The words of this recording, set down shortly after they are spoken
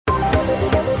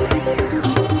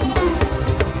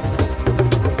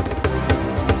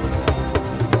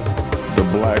The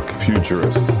Black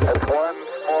Futurist. That's one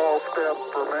small step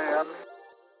for man.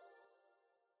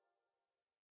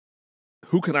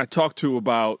 Who can I talk to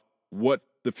about what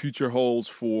the future holds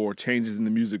for changes in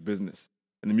the music business,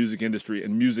 in the music industry,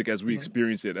 and music as we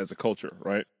experience it as a culture,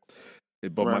 right?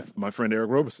 But Right. my friend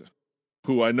Eric Roberson,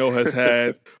 who I know has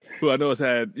had,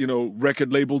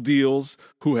 record label deals,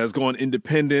 who has gone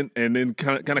independent and then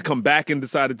kind of come back and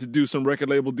decided to do some record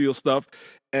label deal stuff,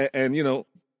 and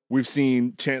we've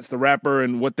seen Chance the Rapper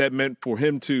and what that meant for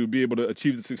him to be able to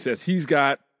achieve the success he's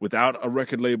got without a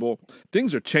record label.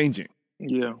 Things are changing.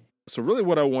 Yeah. So really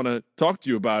what I want to talk to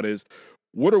you about is,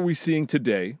 what are we seeing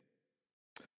today,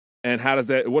 and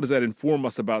what does that inform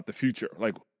us about the future?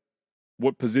 Like,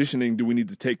 what positioning do we need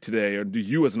to take today, or do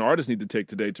you as an artist need to take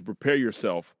today to prepare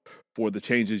yourself for the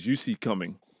changes you see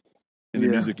coming in the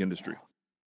music industry?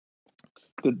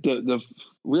 We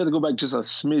had to go back just a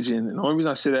smidgen. And the only reason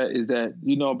I say that is that,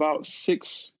 about 7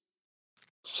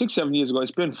 years ago,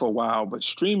 it's been for a while, but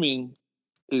streaming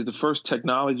is the first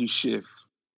technology shift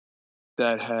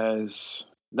that has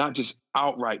not just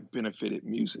outright benefited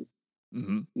music.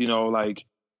 Mm-hmm. Like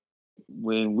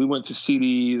when we went to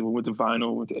CDs, we went to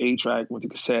vinyl, went to 8-track, went to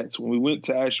cassettes, when we went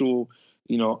to actual,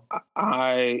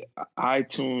 iTunes,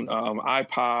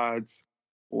 iPods,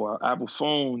 or Apple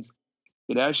phones,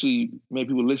 it actually made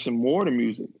people listen more to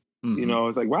music. Mm-hmm.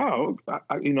 It's like, wow,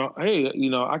 I can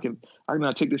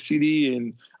now take the CD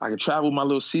and I can travel my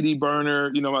little CD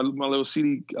burner, my little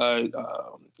CD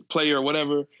player or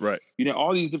whatever. Right.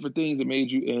 All these different things that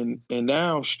made you, and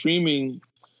now streaming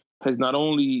has not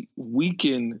only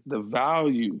weakened the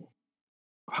value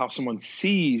of how someone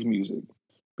sees music,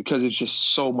 because it's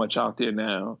just so much out there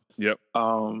now. Yep.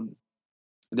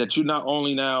 That you're not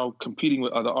only now competing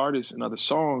with other artists and other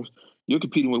songs, you're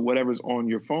competing with whatever's on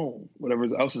your phone, whatever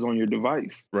else is on your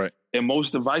device. Right. And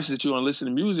most devices that you want to listen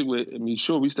to music with, I mean,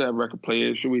 sure, we still have record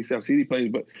players, sure, we still have CD players,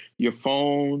 but your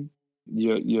phone,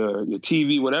 your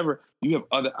TV, whatever, you have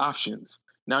other options.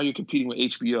 Now you're competing with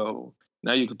HBO.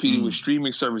 Now you're competing with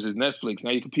streaming services, Netflix. Now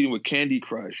you're competing with Candy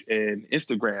Crush and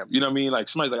Instagram. You know what I mean? Like,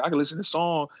 somebody's like, I can listen to a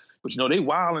song, but they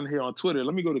wilding here on Twitter.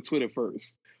 Let me go to Twitter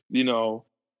first.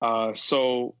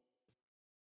 So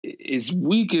it's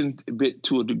weakened a bit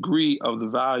to a degree of the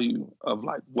value of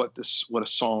like what a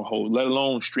song holds, let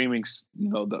alone streaming.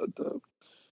 The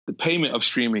payment of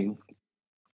streaming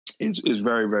is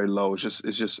very, very low. It's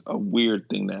just a weird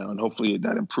thing now, and hopefully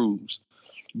that improves.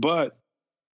 But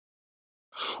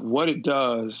what it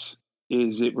does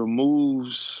is it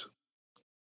removes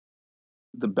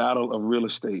the battle of real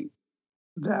estate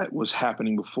that was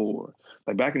happening before.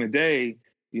 Like back in the day,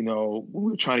 when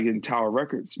we were trying to get in Tower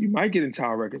Records, you might get in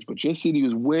Tower Records, but your CD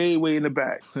was way, way in the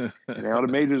back, and all the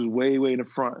majors was way, way in the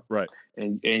front. Right.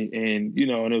 And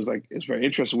it was like, it's very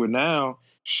interesting. Where now,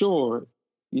 sure,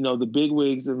 the big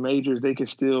wigs, the majors, they can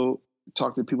still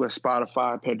talk to people at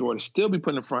Spotify, Pandora, to still be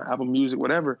put in front, Apple Music,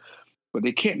 whatever, but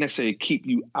they can't necessarily keep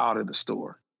you out of the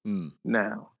store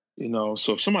now.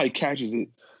 So if somebody catches it,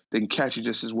 they can catch it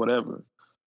just as whatever.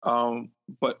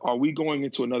 But are we going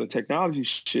into another technology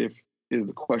shift is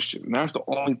the question. And that's the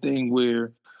only thing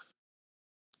where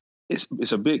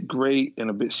it's a bit great and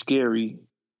a bit scary,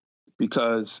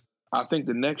 because I think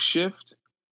the next shift,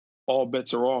 all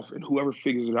bets are off, and whoever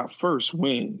figures it out first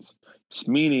wins. It's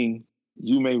meaning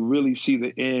you may really see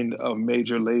the end of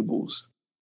major labels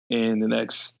in the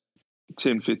next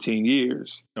 10, 15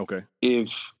 years. Okay.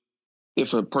 If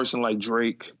a person like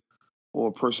Drake or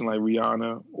a person like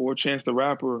Rihanna or Chance the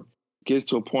Rapper gets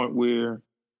to a point where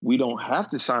we don't have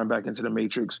to sign back into the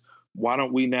matrix, why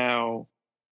don't we now,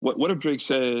 what if Drake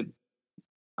said,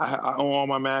 I own all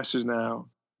my masters now.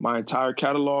 My entire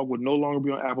catalog would no longer be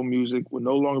on Apple Music, would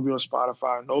no longer be on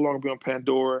Spotify, no longer be on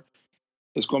Pandora.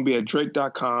 It's going to be at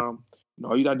Drake.com. And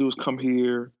all you got to do is come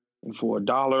here, and for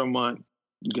 $1 a month,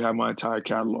 you can have my entire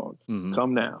catalog. Mm-hmm.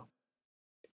 Come now.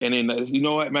 And then,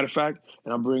 what, matter of fact,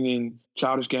 and I'm bringing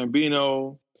Childish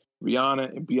Gambino,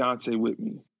 Rihanna, and Beyonce with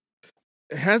me.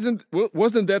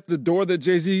 Wasn't that the door that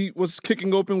Jay-Z was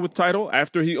kicking open with Tidal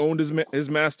after he owned his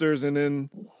masters and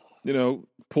then,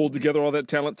 pulled together all that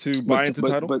talent to buy into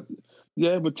Tidal? But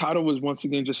Tidal was once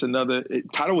again just another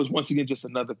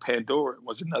Pandora. It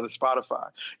was another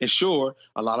Spotify. And sure,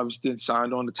 a lot of us then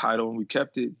signed on the Tidal and we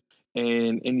kept it.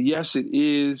 And yes, it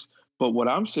is. But what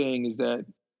I'm saying is that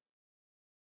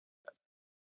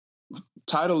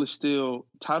Tidal is still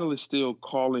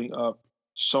calling up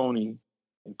Sony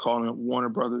and calling up Warner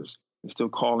Brothers and still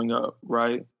calling up,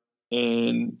 right?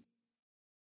 And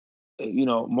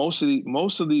most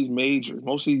of these majors,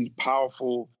 most of these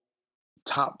powerful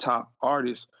top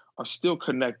artists are still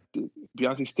connected.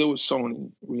 Beyonce still with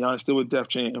Sony, Rihanna still with Def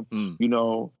Jam, you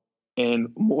know, and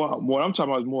what I'm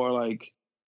talking about is more like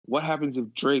what happens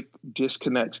if Drake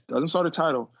disconnects, doesn't start a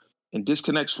title, and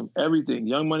disconnects from everything.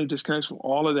 Young Money disconnects from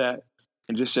all of that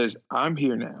and just says, I'm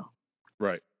here now.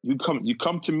 Right. You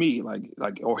come to me, like,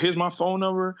 or here's my phone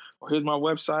number, or here's my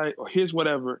website, or here's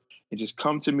whatever, and just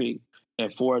come to me.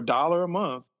 And for $1 a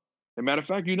month, as a matter of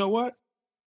fact, you know what?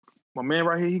 My man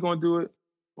right here, he gonna do it.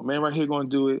 My man right here gonna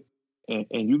do it.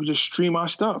 And you can just stream our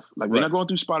stuff. Like, we're not going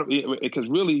through Spotify, because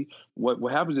really what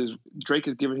happens is Drake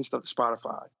is giving his stuff to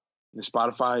Spotify. And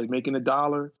Spotify is making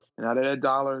 $1, and out of that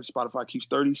 $1, Spotify keeps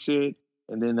 30 cents,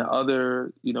 and then the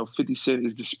other, 50 cents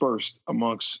is dispersed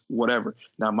amongst whatever.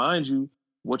 Now, mind you,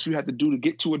 what you have to do to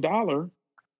get to $1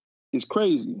 is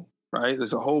crazy, right?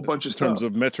 There's a whole bunch of stuff. In terms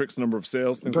of metrics, number of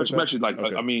sales, things like that? Metrics,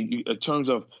 okay. I mean, in terms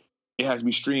of it has to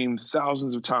be streamed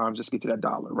thousands of times just to get to that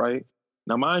 $1, right?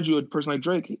 Now, mind you, a person like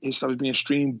Drake, his stuff is being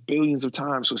streamed billions of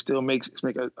times, so it still makes a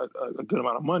good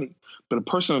amount of money. But a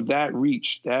person of that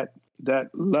reach, that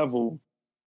level,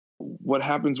 what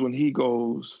happens when he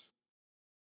goes,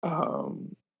 I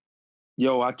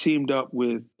teamed up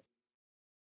with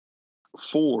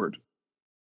Ford,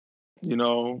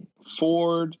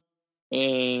 Ford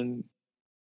and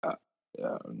I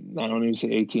don't even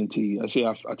say AT&T. I say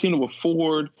I teamed up with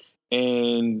Ford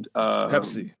and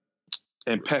Pepsi.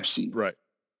 And Pepsi. Right.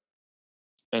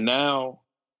 And now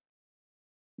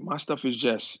my stuff is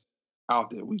just out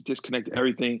there. We disconnected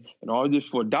everything. And all this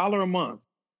for $1 a month,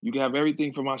 you can have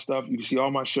everything for my stuff. You can see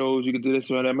all my shows. You can do this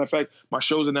and that. Matter of fact, my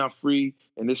shows are now free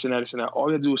and this and that, this and that. All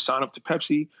you have to do is sign up to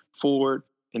Pepsi, Ford,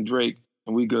 and Drake,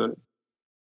 and we good.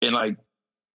 And and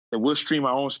we'll stream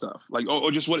our own stuff.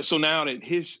 Or just what, so now that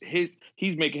he's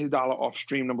making his $1 off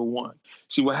stream number one.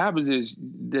 See, what happens is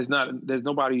there's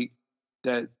nobody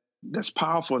that's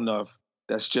powerful enough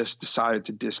that's just decided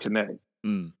to disconnect.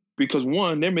 Because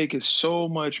one, they're making so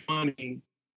much money,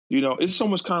 it's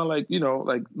almost kind of like,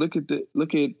 look at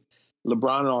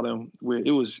LeBron and all them, where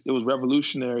it was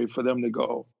revolutionary for them to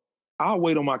go, I'll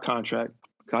wait on my contract.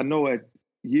 I know at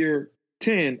year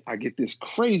 10, I get this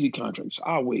crazy contract. So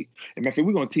I'll wait. And if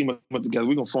we're going to team up together,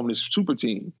 we're going to form this super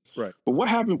team. Right. But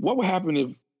what would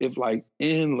happen if like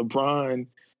in LeBron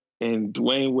and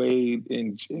Dwayne Wade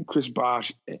and Chris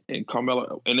Bosh and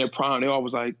Carmelo in their prime, they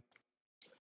always like,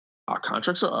 our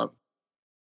contracts are up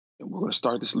and we're going to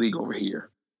start this league over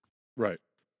here. Right.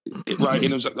 Right.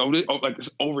 And it was like, it's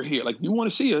over here. Like, you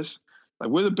want to see us, like,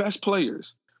 we're the best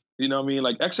players. You know what I mean?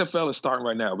 Like, XFL is starting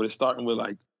right now, but it's starting with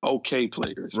like okay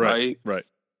players. Right.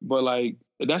 But like,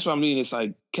 that's what I mean. It's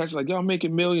like, cats like, y'all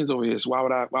making millions over here. So why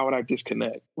would I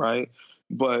disconnect? Right.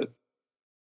 But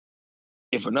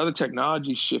if another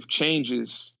technology shift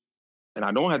changes and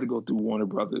I don't have to go through Warner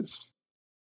Brothers,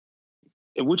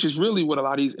 which is really what a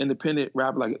lot of these independent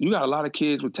rappers, like, you got a lot of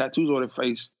kids with tattoos on their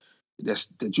face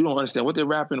that you don't understand what they're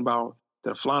rapping about,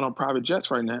 that are flying on private jets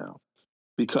right now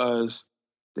because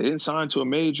they didn't sign to a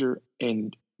major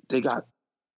and they got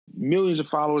millions of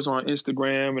followers on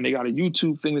Instagram and they got a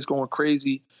YouTube thing that's going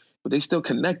crazy, but they still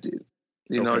connected.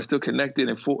 They're still connected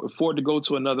and afford to go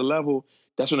to another level.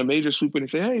 That's when a major swoop in and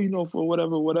say, hey, for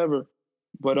whatever.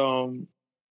 But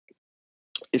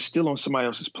it's still on somebody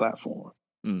else's platform.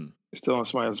 It's still on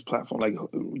somebody else's platform. Like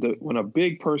when a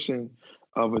big person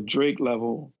of a Drake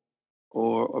level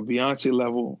or a Beyonce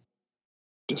level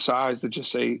decides to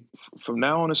just say, from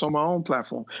now on, it's on my own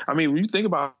platform. I mean, when you think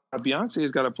about it, Beyonce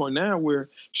has got a point now where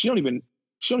she don't even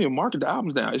market the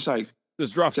albums now. It's like,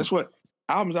 just drops. Guess what?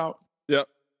 Albums out. Yep.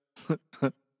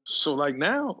 So like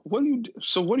now, what are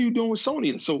you doing with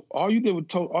Sony? So all you did with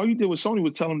Sony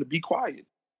was tell them to be quiet.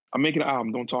 I'm making an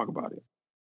album. Don't talk about it.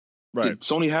 Right. Did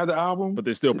Sony had the album, but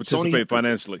they still participate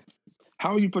financially.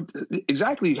 How are you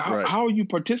exactly? How are you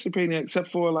participating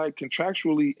except for like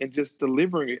contractually and just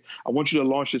delivering it? I want you to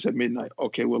launch this at midnight.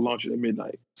 Okay, we'll launch it at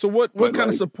midnight. So what kind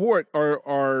of support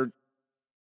are?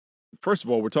 First of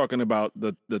all, we're talking about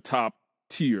the top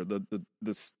tier, the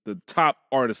top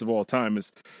artists of all time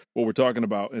is what we're talking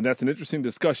about, and that's an interesting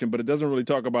discussion. But it doesn't really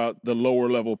talk about the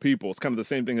lower level people. It's kind of the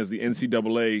same thing as the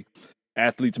NCAA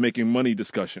athletes making money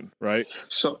discussion, right?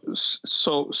 So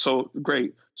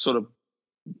great. So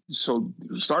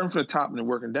starting from the top and then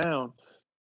working down,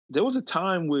 there was a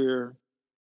time where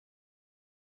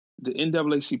the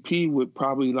NAACP would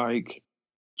probably like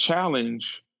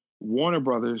challenge Warner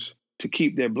Brothers to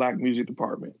keep their black music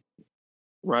department,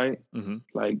 right? Mm-hmm.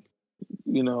 Like,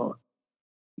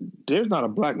 there's not a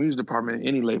black music department in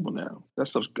any label now.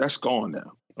 That's gone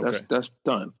now. That's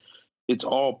done. It's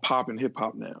all pop and hip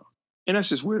hop now. And that's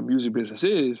just where the music business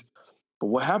is. But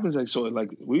what happens, like, so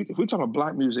like if we talk about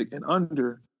black music and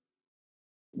under,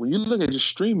 when you look at just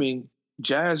streaming,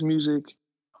 jazz music,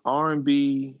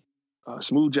 R&B,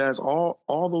 smooth jazz,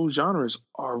 all those genres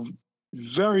are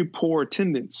very poor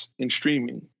attendance in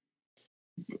streaming.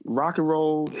 Rock and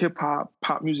roll, hip hop,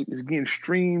 pop music is getting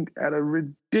streamed at a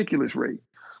ridiculous rate.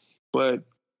 But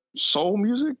soul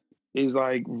music is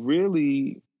like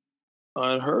really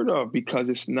unheard of because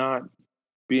it's not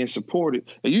being supported.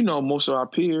 And you know, most of our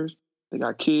peers, they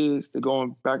got kids, they're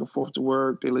going back and forth to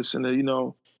work, they listen to, you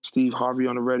know, Steve Harvey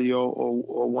on the radio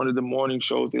or one of the morning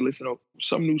shows, they listen to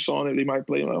some new song that they might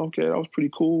play. Like, okay, that was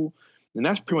pretty cool. And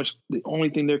that's pretty much the only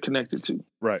thing they're connected to.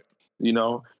 Right. You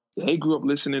know, they grew up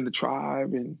listening to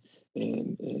Tribe and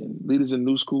Leaders in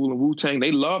New School and Wu-Tang.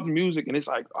 They love the music, and it's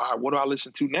like, all right, what do I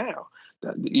listen to now?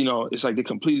 That, you know, it's like they're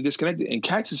completely disconnected. And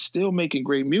Cats is still making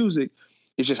great music.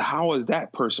 It's just, how is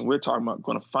that person we're talking about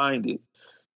going to find it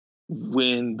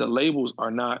when the labels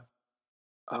are not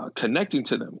connecting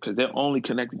to them, because they're only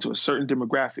connecting to a certain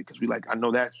demographic? Because we like, I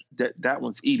know that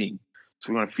one's eating,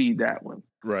 so we're going to feed that one.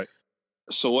 Right.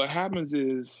 So what happens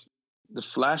is the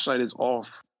flashlight is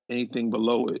off anything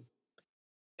below it.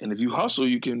 And if you hustle,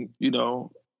 you can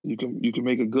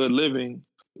make a good living,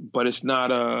 but it's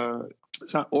not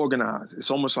organized.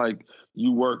 It's almost like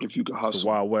you work if you could hustle. It's the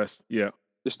Wild West. Yeah.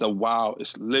 It's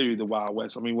literally the Wild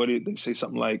West. I mean, they say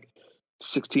something like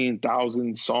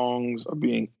 16,000 songs are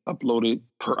being uploaded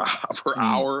per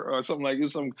hour or something like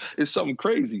it's something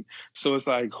crazy. So it's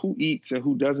like, who eats and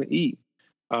who doesn't eat?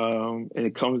 And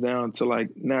it comes down to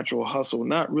like natural hustle,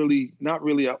 not really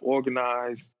a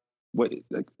organized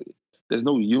there's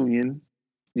no union,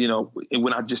 you know. And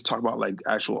when I just talk about like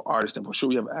actual artists, and for sure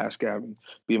we have ASCAP and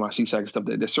BMI CSAC and stuff,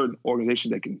 that there's certain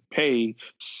organizations that can pay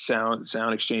sound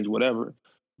exchange, whatever.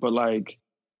 But like,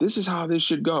 this is how this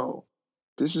should go.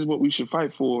 This is what we should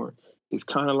fight for. It's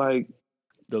kind of like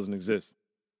doesn't exist.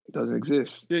 It doesn't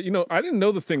exist. Yeah, you know, I didn't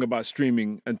know the thing about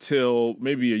streaming until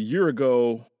maybe a year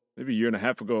ago, maybe a year and a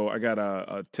half ago. I got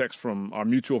a text from our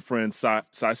mutual friend,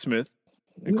 Cy Smith,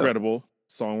 incredible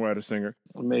songwriter, singer.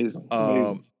 Amazing.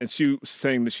 And she was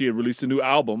saying that she had released a new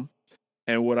album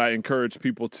and would I encourage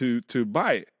people to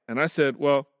buy it? And I said,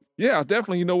 well, yeah, I'll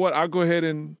definitely, you know what, I'll go ahead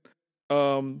and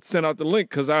send out the link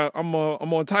because I'm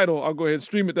on Tidal. I'll go ahead and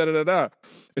stream it, da-da-da-da.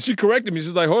 And she corrected me.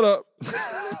 She's like, hold up.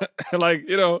 Like,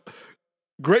 you know,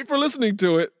 great for listening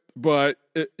to it, but,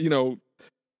 you know,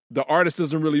 the artist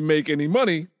doesn't really make any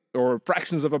money or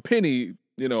fractions of a penny,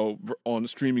 you know, on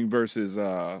streaming versus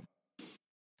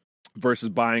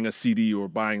buying a CD or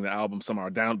buying the album somehow,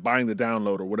 buying the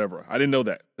download or whatever. I didn't know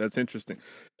that. That's interesting.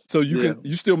 So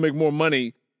you still make more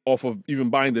money off of even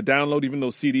buying the download, even though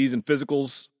CDs and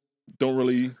physicals don't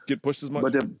really get pushed as much.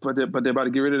 But they're about to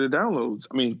get rid of the downloads.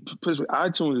 I mean,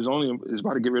 iTunes is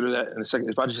about to get rid of that in a second.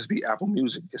 It's about to just be Apple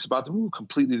Music. It's about to move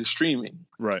completely to streaming.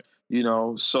 Right. You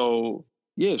know, so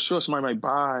yeah, sure, somebody might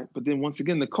buy, but then once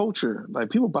again, the culture, like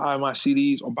people buy my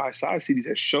CDs or buy side CDs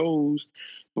at shows,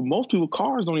 but most people,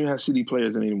 cars don't even have CD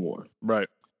players anymore. Right.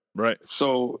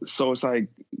 So it's like,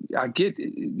 I get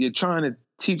you're trying to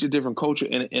teach a different culture,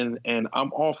 and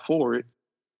I'm all for it.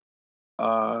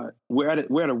 We're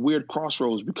at a weird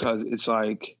crossroads because it's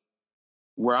like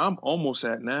where I'm almost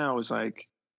at now is like,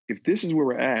 if this is where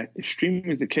we're at, if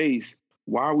streaming is the case,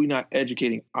 why are we not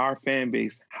educating our fan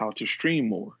base how to stream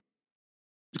more?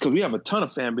 Because we have a ton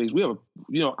of fan base. We have,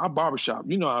 our barbershop,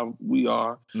 you know how we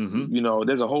are. Mm-hmm. You know,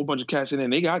 there's a whole bunch of cats in there,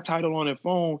 and they got Tidal on their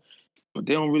phone, but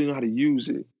they don't really know how to use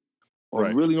it or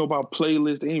really know about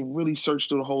playlists. They ain't really searched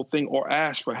through the whole thing or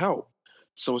asked for help.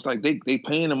 So it's like they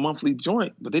paying a monthly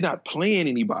joint, but they're not playing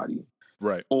anybody.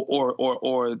 Right.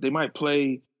 Or they might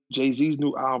play Jay-Z's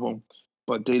new album,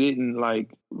 but they didn't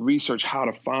like research how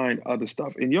to find other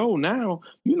stuff. And now,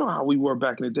 you know how we were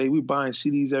back in the day. We buying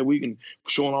CDs every week and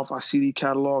showing off our CD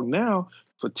catalog. Now,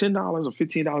 for $10 or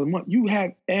 $15 a month, you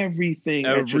have everything.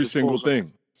 Every single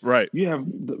thing. Right. You have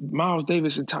the Miles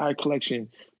Davis entire collection,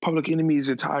 Public Enemy's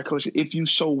entire collection, if you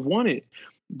so want it.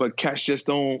 But cats just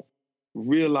don't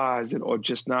realize it, or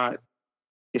just not.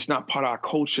 It's not part of our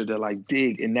culture to like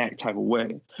dig in that type of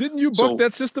way. Didn't you buck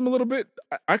that system a little bit?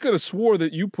 I could have swore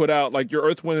that you put out like your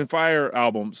Earth, Wind, and Fire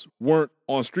albums weren't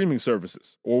on streaming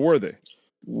services, or were they?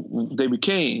 They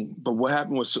became, but what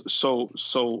happened was,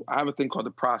 so I have a thing called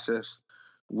the process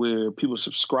where people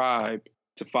subscribe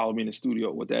to follow me in the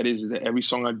studio. What that is that every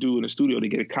song I do in the studio, they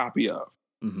get a copy of.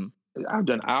 Mm-hmm. I've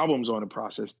done albums on the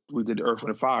process. We did Earth, Wind,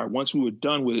 and Fire. Once we were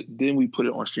done with it, then we put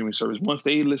it on streaming service. Once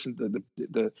they listened to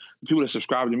the people that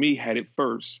subscribed to me had it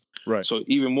first. Right. So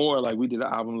even more, like we did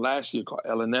an album last year called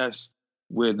LNS,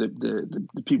 where the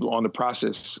people on the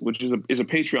process, which is a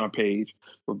Patreon page,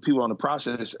 where people on the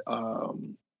process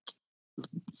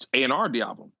A&R the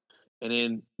album. And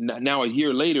then now a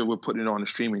year later, we're putting it on the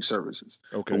streaming services.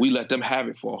 Okay. But we let them have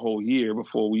it for a whole year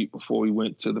before we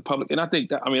went to the public. And I think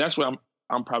that's what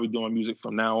I'm probably doing music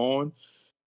from now on.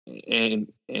 And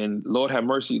Lord have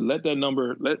mercy, let that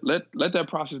number, let that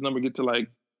process number get to like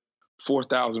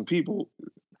 4,000 people.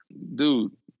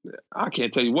 Dude, I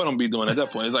can't tell you what I'm gonna be doing at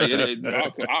that point. It's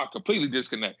like I'll completely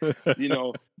disconnect,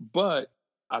 But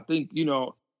I think,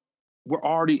 we're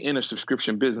already in a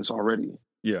subscription business already.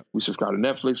 Yeah. We subscribe to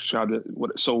Netflix,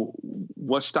 so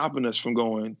what's stopping us from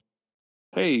going,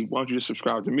 hey, why don't you just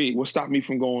subscribe to me? What stopped me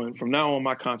from going, from now on,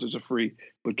 my concerts are free.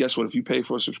 But guess what? If you pay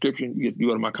for a subscription, you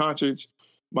go to my concerts.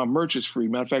 My merch is free.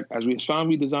 Matter of fact, it's time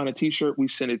we design a T-shirt, we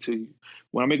send it to you.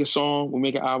 When I make a song, we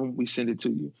make an album, we send it to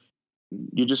you.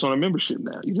 You're just on a membership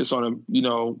now. You're just on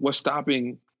what's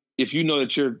stopping, if you know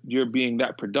that you're being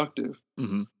that productive,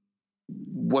 mm-hmm.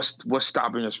 what's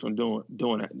stopping us from doing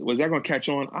that? Was that going to catch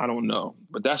on? I don't know.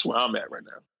 But that's where I'm at right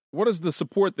now. What is the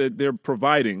support that they're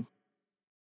providing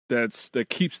that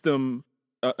keeps them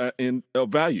in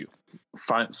value?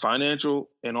 Financial,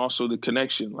 and also the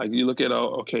connection. Like you look at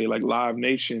like Live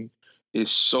Nation is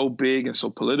so big and so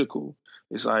political.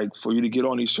 It's like for you to get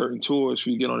on these certain tours, for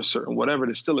you to get on a certain whatever,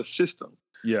 there's still a system.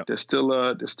 Yeah. There's still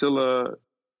a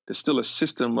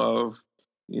system of,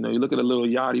 you look at a Lil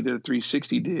Yachty did a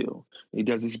 360 deal. He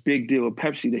does this big deal with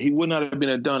Pepsi that he would not have been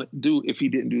able to do if he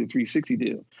didn't do the 360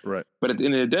 deal. Right. But at the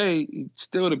end of the day,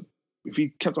 if he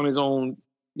kept on his own,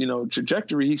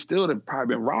 trajectory, he still would have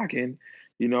probably been rocking,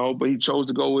 but he chose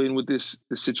to go in with this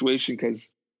situation because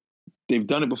they've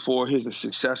done it before. Here's the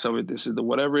success of it. This is the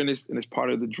whatever, and it's part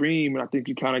of the dream. And I think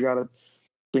you kind of got to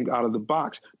think out of the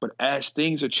box. But as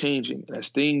things are changing, as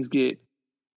things get,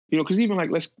 because even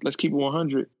like let's keep it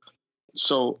 100.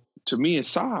 So to me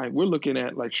inside, we're looking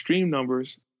at like stream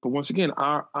numbers. But once again,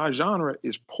 our genre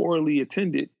is poorly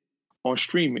attended on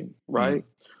streaming, right?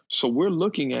 So we're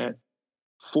looking at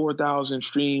 4,000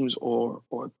 streams or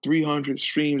 300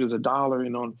 streams is $1,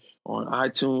 and on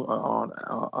iTunes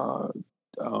on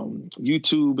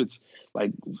YouTube it's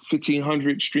like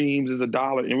 1,500 streams is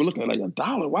 $1, and we're looking at like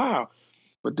 $1. Wow!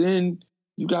 But then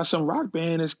you got some rock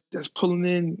band that's pulling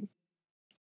in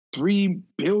 3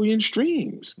 billion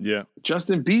streams. Yeah,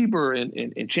 Justin Bieber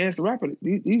and Chance the Rapper.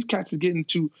 These cats are getting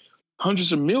to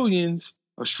hundreds of millions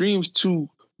of streams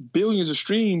to billions of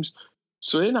streams.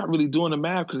 So they're not really doing the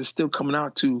math because it's still coming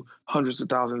out to hundreds of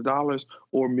thousands of dollars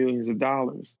or millions of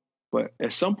dollars. But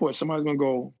at some point, somebody's going to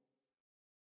go,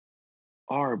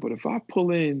 all right, but if I pull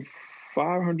in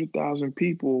 500,000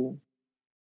 people,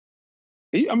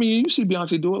 I mean, you see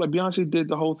Beyonce do it. Like Beyonce did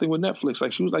the whole thing with Netflix.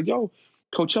 Like she was like, yo,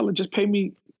 Coachella, just pay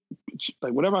me,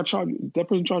 like whatever I charge, that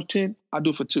person charge 10, I do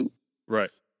it for 2.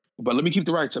 Right. But let me keep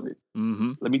the rights of it.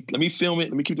 Mm-hmm. Let me film it.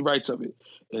 Let me keep the rights of it.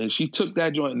 And she took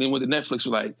that joint and then went to Netflix, was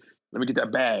like, let me get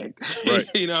that bag. Right.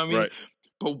 You know what I mean? Right.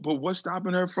 But what's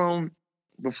stopping her from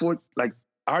before, like,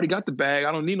 I already got the bag.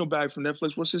 I don't need no bag from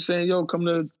Netflix. What's it saying? Yo, come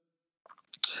to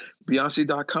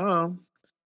Beyonce.com.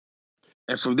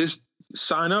 And from this,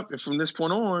 sign up. And from this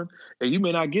point on, and you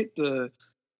may not get the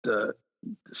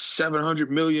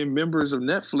 700 million members of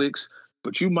Netflix,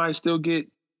 but you might still get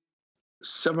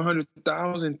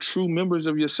 700,000 true members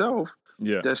of yourself.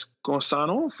 Yeah. That's going to sign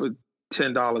on for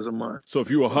 $10 a month. So if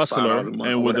you're a hustler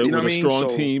and with a strong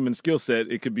team and skill set,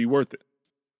 it could be worth it.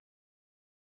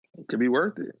 It could be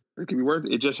worth it. It could be worth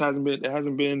it. It just hasn't been. It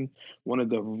hasn't been one of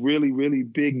the really, really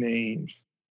big names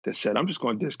that said, "I'm just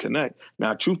going to disconnect."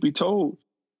 Now, truth be told,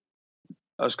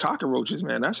 us cockroaches,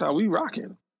 man, that's how we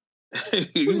rocking.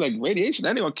 We like radiation.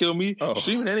 That ain't gonna kill me. Oh.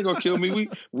 Streaming, that ain't gonna kill me.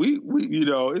 We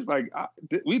it's like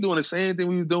we doing the same thing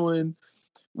we was doing.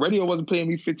 Radio wasn't paying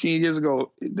me 15 years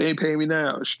ago. They ain't paying me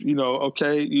now.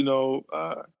 Okay.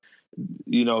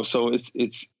 So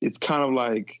it's kind of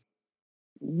like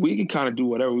we can kind of do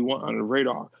whatever we want under the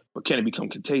radar, but can it become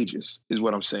contagious is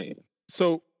what I'm saying.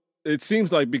 So it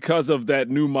seems like because of that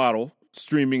new model,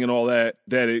 streaming and all that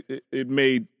it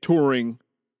made touring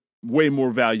way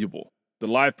more valuable. The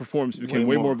live performance became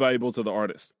way more valuable to the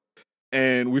artist.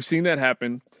 And we've seen that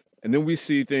happen. And then we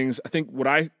see things, I think what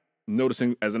I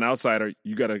noticing as an outsider,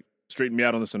 you got to straighten me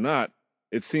out on this or not.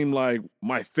 It seemed like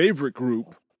my favorite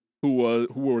group, who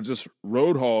were just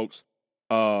road hogs,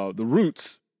 the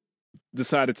Roots,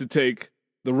 decided to take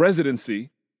the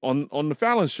residency on the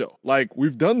Fallon show. Like,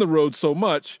 we've done the road so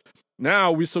much,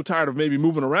 now we're so tired of maybe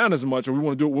moving around as much, or we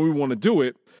want to do it when we want to do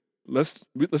it. Let's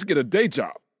get a day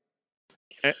job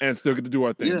and still get to do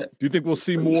our thing. Yeah. Do you think we'll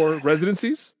see more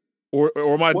residencies, or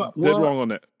am I dead wrong on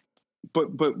that? but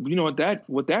you know what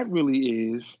that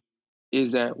really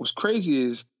is that what's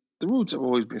crazy is the Roots have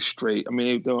always been straight. I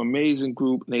mean, they're an amazing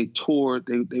group. And they toured.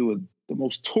 They were the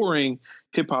most touring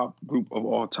hip hop group of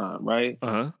all time, right?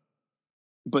 Uh-huh.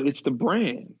 But it's the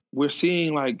brand. We're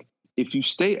seeing like if you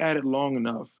stay at it long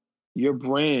enough, your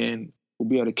brand will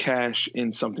be able to cash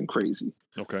in something crazy.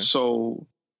 Okay. So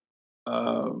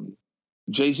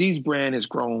Jay-Z's brand has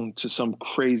grown to some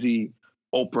crazy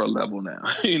Oprah level now,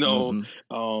 you know.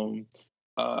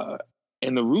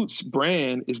 And the Roots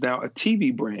brand is now a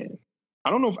TV brand.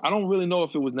 I don't really know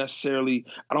if it was necessarily,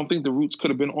 I don't think the Roots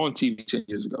could have been on TV 10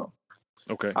 years ago.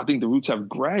 Okay. I think the Roots have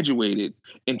graduated.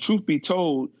 And truth be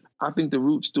told, I think the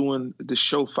Roots doing the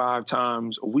show 5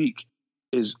 times a week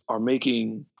are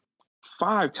making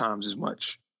 5 times as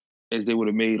much as they would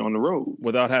have made on the road.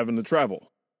 Without having to travel.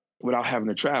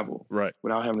 Right.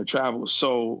 Without having to travel.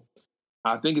 So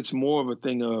I think it's more of a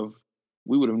thing of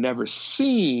we would have never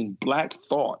seen Black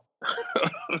Thought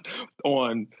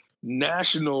on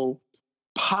national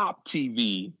pop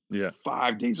TV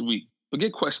 5 days a week.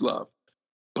 Forget Questlove.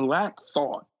 Black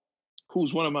Thought,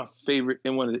 who's one of my favorite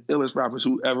and one of the illest rappers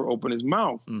who ever opened his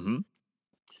mouth,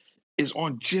 is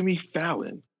on Jimmy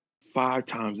Fallon 5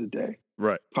 times a day.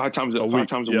 Right. 5 times a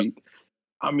week.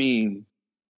 I mean,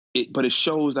 but it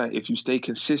shows that if you stay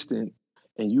consistent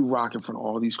and you rock in front of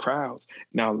all these crowds.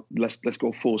 Now let's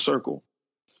go full circle.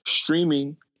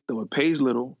 Streaming, though it pays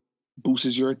little,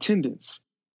 boosts your attendance,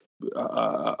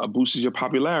 boosts your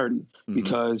popularity,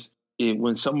 because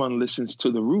when someone listens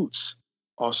to the Roots,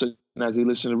 also as they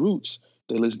listen to Roots,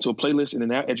 they listen to a playlist, and then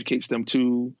that educates them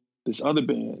to this other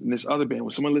band and this other band.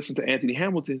 When someone listens to Anthony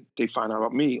Hamilton, they find out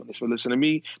about me. When someone listens to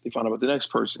me, they find out about the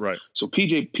next person. Right. So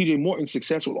PJ Morton's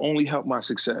success will only help my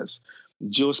success.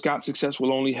 Jill Scott's success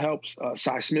will only help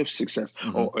Cy Smith's success,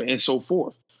 and so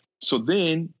forth. So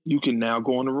then you can now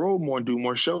go on the road more and do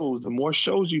more shows. The more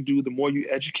shows you do, the more you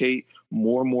educate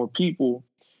more and more people,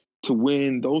 to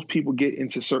when those people get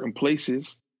into certain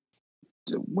places,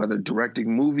 whether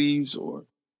directing movies or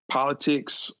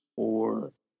politics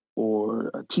or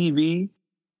TV.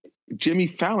 Jimmy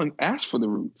Fallon asked for the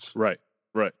Roots. Right.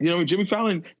 You know, Jimmy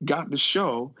Fallon got the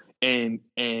show, and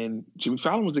Jimmy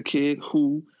Fallon was a kid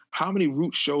who, how many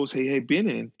Roots shows he had been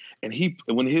in, and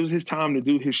when it was his time to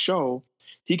do his show,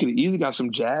 he could have easily got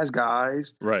some jazz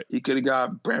guys. Right. He could have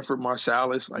got Branford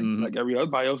Marsalis, like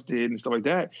everybody else did, and stuff like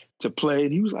that, to play.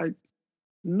 And he was like,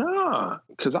 nah,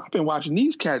 because I've been watching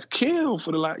these cats kill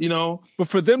for the last, you know. But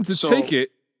for them to take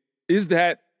it, is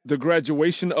that the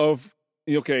graduation of,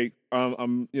 okay,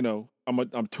 I'm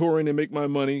touring and make my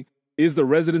money. Is the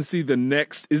residency the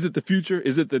next? Is it the future?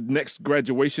 Is it the next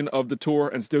graduation of the tour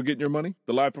and still getting your money,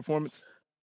 the live performance?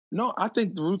 No, I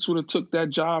think the Roots would have took that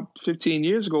job 15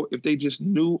 years ago if they just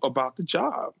knew about the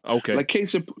job. Okay. Like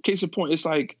case of point, it's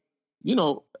like, you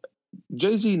know,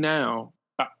 Jay-Z now,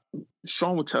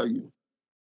 Sean will tell you,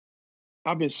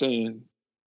 I've been saying,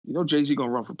 you know, Jay-Z gonna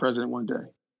run for president one day.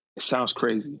 It sounds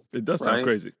crazy. It does sound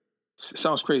crazy. It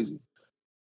sounds crazy.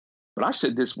 But I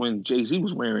said this when Jay-Z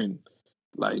was wearing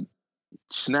like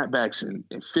snapbacks and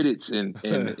fitteds and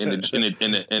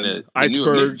a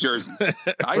iceberg jersey.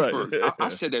 Iceberg. Right. I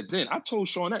said that then. I told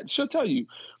Sean that. She'll tell you,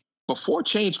 before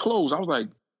Change Clothes, I was like,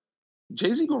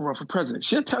 Jay-Z gonna run for president.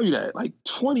 She'll tell you that. Like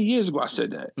 20 years ago, I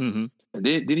said that. And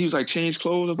then he was like, Change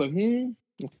Clothes. I was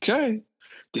like, okay.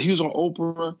 Then he was on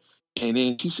Oprah, and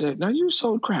then she said, now you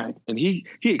sold crack. And he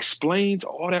explained to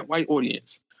all that white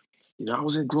audience, you know, I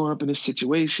wasn't growing up in this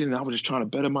situation, and I was just trying to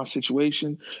better my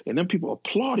situation. And then people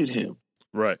applauded him.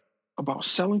 Right. About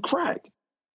selling crack.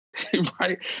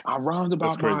 Right. I rhymed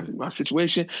about my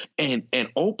situation. And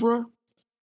Oprah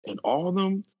and all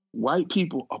them white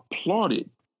people applauded,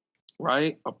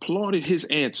 right? Applauded his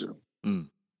answer.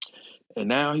 And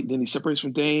now he separates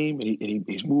from Dame, and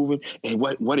he's moving. And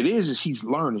what it is he's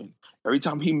learning. Every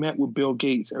time he met with Bill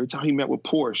Gates, every time he met with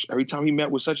Porsche, every time he met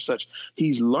with such and such,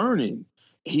 he's learning.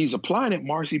 He's applying that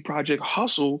Marcy Project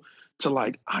hustle to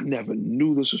like, I never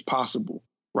knew this was possible.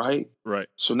 Right.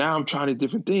 So now I'm trying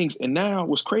different things. And now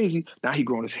what's crazy, now he's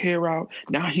growing his hair out.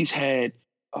 Now he's had,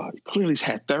 clearly he's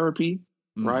had therapy.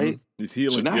 Right. He's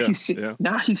healing. So now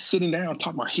now he's sitting down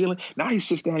talking about healing. Now he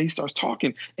sits down, he starts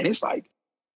talking, and it's like,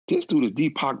 this dude is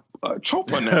Deepak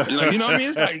Chopra now. Like, you know what I mean?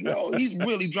 It's like, yo, he's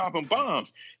really dropping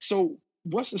bombs. So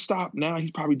what's the stop? Now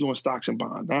he's probably doing stocks and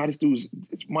bonds. Now this dude's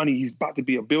money, he's about to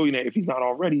be a billionaire if he's not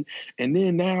already. And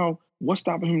then now what's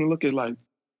stopping him to look at like,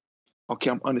 okay,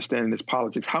 I'm understanding this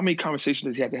politics. How many conversations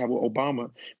does he have to have with Obama,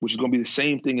 which is going to be the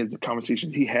same thing as the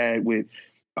conversations he had with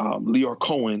Leor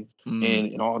Cohen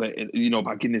and all that, and, you know,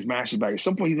 about getting his master's back. At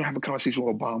some point, he's going to have a conversation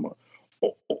with Obama.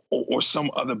 or some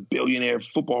other billionaire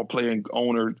football player and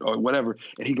owner or whatever,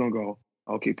 and he gonna go,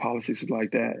 okay, politics is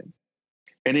like that.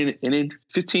 And then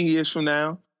 15 years from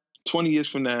now, 20 years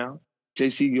from now,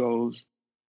 JC goes,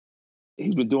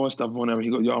 he's been doing stuff on him. He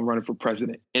goes, yo, I'm running for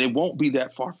president. And it won't be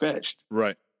that far-fetched.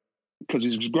 Right. Because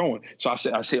he's just growing. So I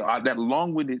say that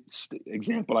long-winded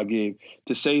example I gave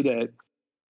to say that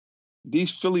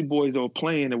these Philly boys that were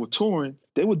playing, that were touring,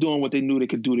 they were doing what they knew they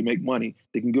could do to make money.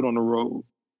 They can get on the road.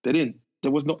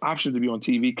 There was no option to be on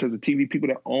TV because the TV people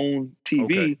that own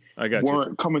TV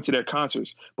weren't coming to their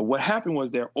concerts. But what happened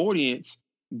was their audience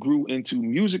grew into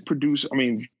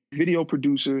video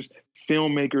producers,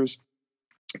 filmmakers,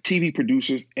 TV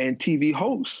producers, and TV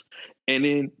hosts. And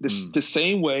then the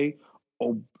same way,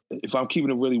 if I'm keeping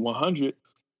it really 100,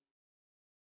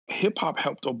 hip hop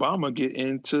helped Obama get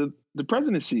into the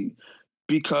presidency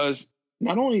because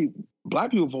not only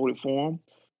Black people voted for him,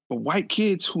 but white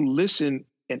kids who listened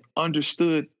and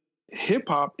understood hip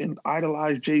hop and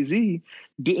idolized Jay-Z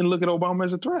didn't look at Obama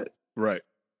as a threat. Right.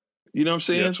 You know what I'm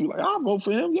saying? Yep. So we're like, I'll vote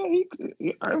for him.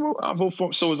 Yeah, I'll vote for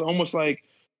him. So it's almost like,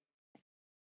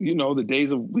 the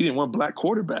days of we didn't want black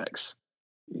quarterbacks,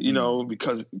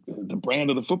 because the brand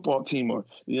of the football team or,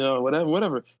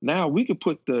 whatever. Now we could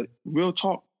put the real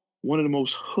talk, one of the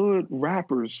most hood-looking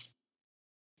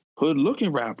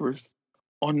rappers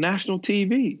on national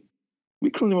TV. We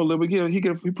clean him a little bit. He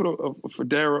put a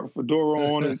fedora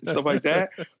on and stuff like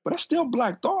that. But that's still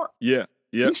Black Thought. Yeah.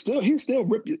 Yeah. He still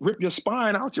rip your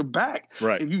spine out your back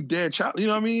if you dead child. You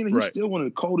know what I mean? He's still one of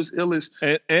the coldest, illest.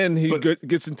 And he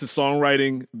gets into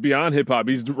songwriting beyond hip hop.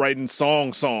 He's writing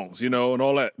songs, and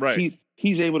all that. Right.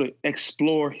 He's able to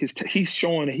explore he's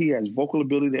showing that he has vocal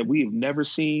ability that we have never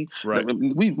seen. Right.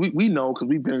 We know because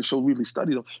we've been in shows, really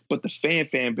studied him, but the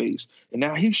fan base. And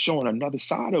now he's showing another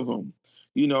side of him,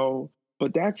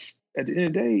 but that's at the end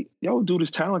of the day, dude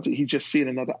is talented. He's just seeing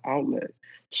another outlet.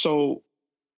 So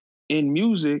in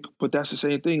music, but that's the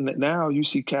same thing that now you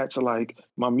see cats are like,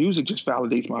 my music just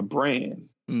validates my brand.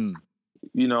 Lil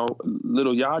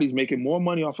Yachty's making more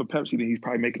money off of Pepsi than he's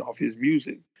probably making off his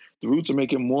music. The Roots are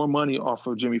making more money off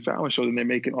of Jimmy Fallon show than they're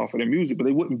making off of their music, but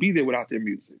they wouldn't be there without their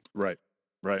music. Right.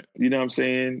 You know what I'm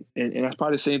saying? And that's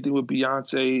probably the same thing with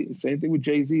Beyonce, same thing with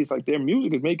Jay-Z. It's like their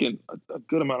music is making a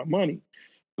good amount of money,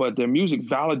 but their music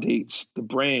validates the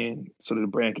brand so that the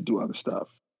brand can do other stuff.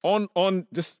 On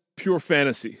just pure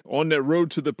fantasy, on that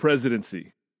road to the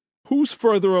presidency, who's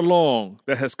further along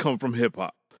that has come from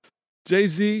hip-hop?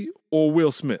 Jay-Z or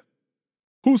Will Smith?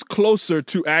 Who's closer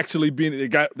to actually being?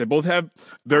 They both have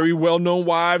very well-known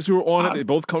wives who are on it. They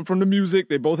both come from the music.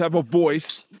 They both have a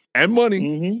voice and money.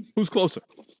 Mm-hmm. Who's closer?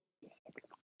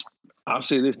 I'll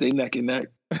say this: they neck and neck.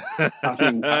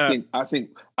 I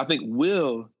think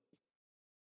Will.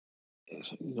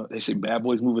 They say bad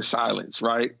boys move in silence,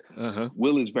 right? Uh-huh.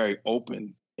 Will is very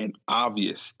open and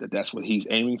obvious that that's what he's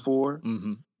aiming for.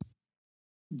 Mm-hmm.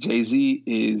 Jay-Z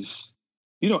is,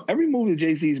 every move that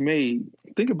Jay-Z's made.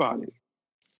 Think about it.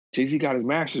 Jay-Z got his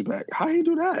masters back. How he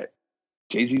do that?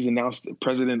 Jay-Z's announced the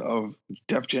president of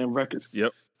Def Jam Records.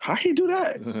 Yep. How he do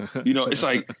that? It's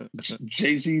like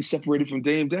Jay-Z separated from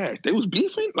Dame Dash. They was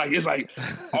beefing. Like it's like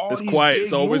all it's these quiet. Big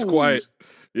it's always moves, quiet.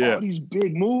 Yeah. All these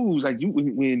big moves. Like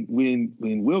when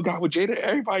Will got with Jada,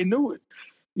 everybody knew it.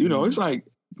 It's like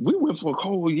we went for a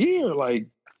whole year. Like,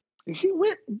 is he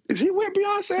with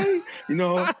Beyonce?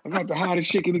 I got the hottest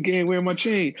chick in the game wearing my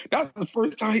chain. That's the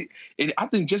first time and I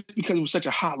think just because it was such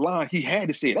a hot line, he had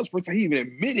to say it. That's the first time he even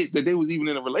admitted that they was even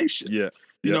in a relationship.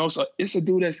 Yeah. So it's a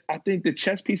dude I think the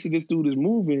chess piece of this dude is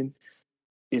moving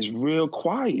is real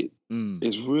quiet.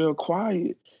 It's real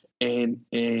quiet.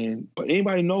 But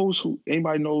anybody knows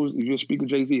if you speak with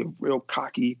Jay-Z, a real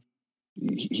cocky,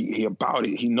 he about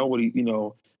it. He know what I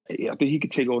think he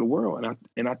could take over the world.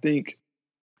 And I think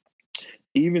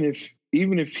even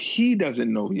if he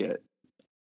doesn't know yet,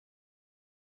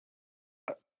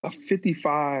 a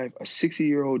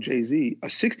 60-year-old Jay-Z, a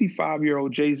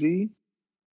 65-year-old Jay-Z,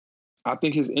 I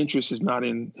think his interest is not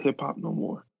in hip hop no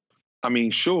more. I mean,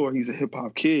 sure, he's a hip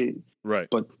hop kid, right?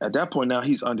 But at that point now,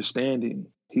 he's understanding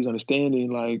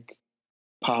like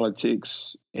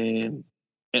politics and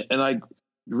like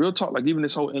real talk. Like even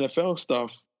this whole NFL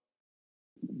stuff.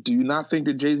 Do you not think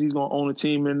that Jay-Z's gonna own a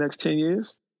team in the next 10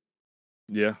 years?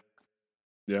 Yeah.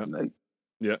 Like,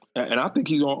 yeah. And I think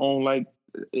he's gonna own like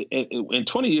in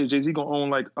 20 years, Jay-Z gonna own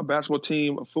like a basketball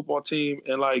team, a football team,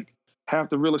 and like half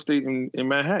the real estate in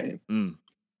Manhattan.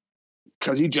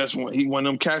 Cause he one of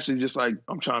them cats is just like,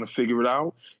 I'm trying to figure it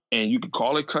out. And you could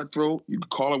call it cutthroat, you could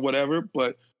call it whatever,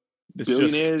 but it's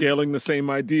just scaling the same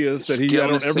ideas that he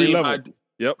had on every level.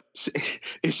 Yep.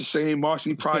 It's the same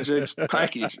Marcy Projects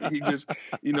package. He just,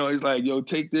 he's like, yo,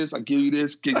 take this. I give you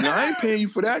this. I ain't paying you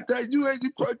for that.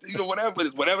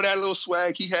 Whatever that little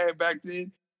swag he had back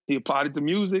then. He applied it to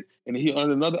music, and he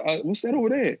earned another. What's that over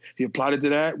there? He applied it to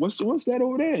that. What's that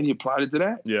over there? And he applied it to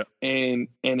that. Yeah. And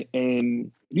I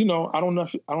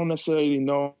don't necessarily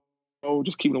know.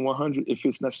 Just keeping it 100. If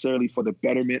it's necessarily for the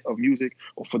betterment of music,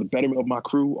 or for the betterment of my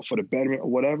crew, or for the betterment of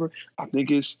whatever, I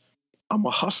think I'm a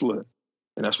hustler,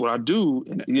 and that's what I do.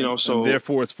 And and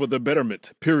therefore it's for the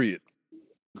betterment. Period.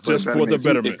 For Just for the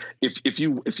betterment. If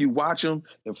you watch him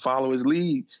and follow his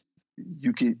lead,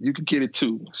 you can get it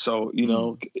too. So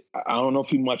I don't know if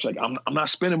he much like I'm not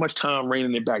spending much time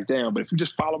reining it back down, but if you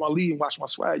just follow my lead and watch my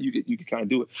swag, you can kind of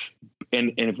do it.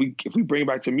 And if we bring it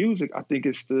back to music, I think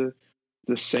it's the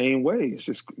same way. It's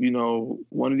just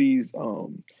one of these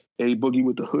A Boogie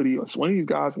with the Hoodie, or one of these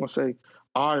guys gonna say,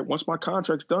 all right, once my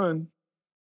contract's done,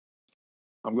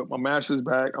 I'm got my master's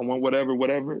back. I want whatever,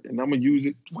 and I'm gonna use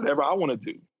it whatever I want to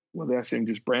do, whether that's in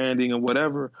just branding or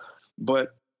whatever.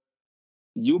 But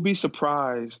you'll be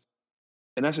surprised,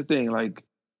 and that's the thing. Like,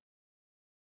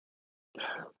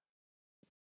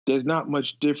 there's not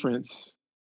much difference.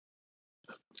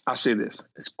 I say this.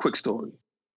 It's a quick story.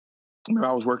 I remember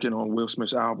I was working on Will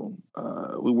Smith's album.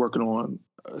 We were working on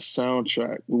a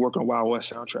soundtrack. We were working on Wild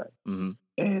West soundtrack,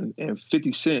 and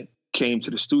 50 Cent came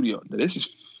to the studio. Now, this is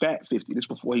Fat 50. This is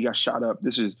before he got shot up.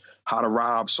 This is How to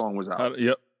Rob song was out.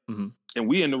 Yep. And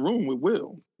we in the room with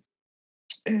Will.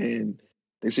 And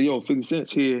they said, yo, 50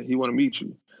 Cent's here. He want to meet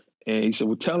you. And he said,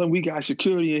 well, tell him we got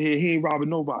security in here. He ain't robbing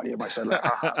nobody. Everybody said, like,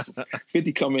 aha. So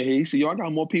 50 come in here. He said, yo, I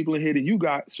got more people in here than you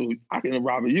got, so I can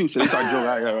rob you. So they started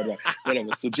joking,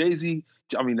 whatever. So Jay-Z,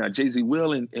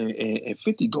 Will and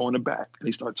 50 go in the back. And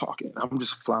they start talking. I'm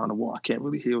just a fly on the wall. I can't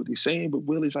really hear what they're saying, but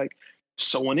Will is like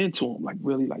sewing into him, like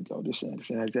really like, oh, this and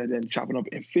that, and chopping up.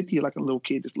 And 50 like a little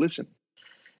kid just listening.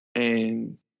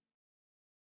 And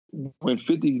when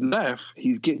 50 left,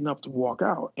 he's getting up to walk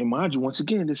out. And mind you, once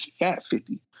again, this Fat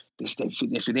 50,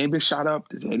 if it ain't been shot up,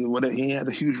 whatever, he had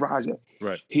a huge rise yet.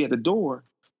 Right. He at the door,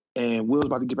 and Will's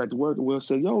about to get back to work, and Will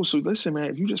said, yo, so listen,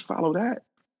 man, if you just follow that,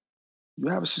 you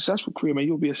have a successful career, man.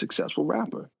 You'll be a successful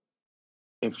rapper.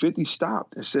 And 50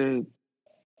 stopped and said,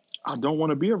 I don't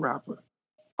want to be a rapper.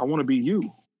 I want to be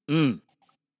you. And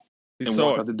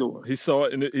walked out the door. He saw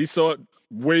it, and he saw it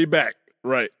way back.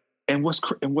 Right. And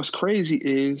what's crazy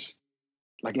is,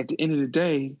 like, at the end of the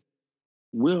day,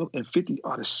 Will and 50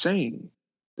 are the same.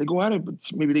 They go at it, but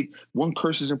maybe one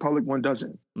curses in public, one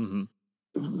doesn't. But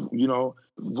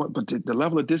the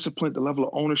level of discipline, the level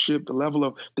of ownership, the level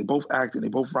of, they both acting, they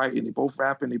both writing, they both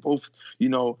rapping, they both,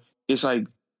 it's like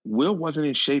Will wasn't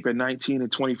in shape at 19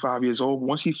 and 25 years old.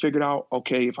 Once he figured out,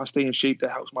 okay, if I stay in shape,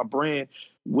 that helps my brand,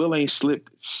 Will ain't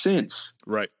slipped since.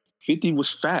 Right. 50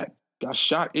 was fat, got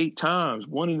shot 8 times,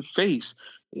 one in the face.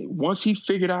 Once he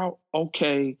figured out,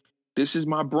 okay, this is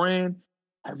my brand,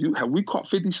 have we caught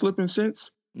 50 slipping since?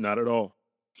 Not at all.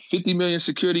 50 million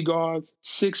security guards,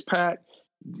 6-pack,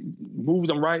 moves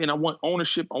them right, and I want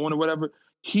ownership, I want whatever.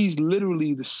 He's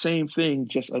literally the same thing,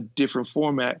 just a different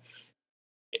format.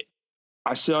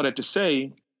 I say all that to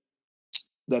say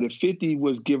that if 50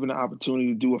 was given the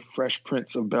opportunity to do a Fresh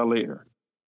Prince of Bel-Air,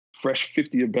 Fresh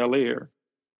 50 of Bel-Air,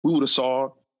 we would have saw,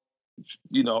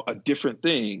 a different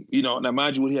thing. Now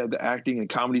mind you, he had the acting and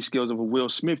comedy skills of a Will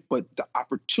Smith, but the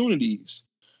opportunities,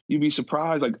 you'd be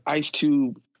surprised, like Ice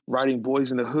Cube writing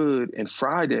Boys in the Hood and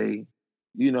Friday,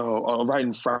 or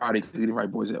writing Friday, because he didn't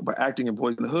write Boys in the Hood, but acting in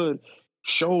Boys in the Hood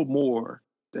showed more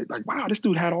that, like, wow, this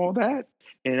dude had all that.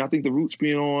 And I think the roots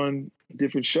being on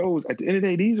different shows, at the end of the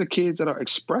day, these are kids that are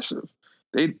expressive.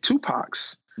 They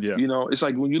Tupacs. Yeah. It's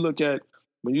like when you look at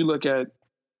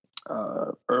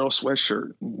Earl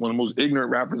Sweatshirt, one of the most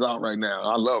ignorant rappers out right now.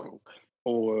 I love him.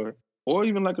 Or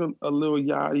even like a Lil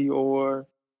Yachty or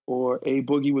A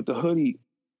Boogie with the Hoodie.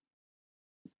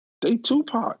 They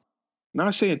Tupac.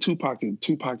 Not saying Tupac to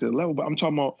the level, but I'm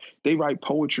talking about they write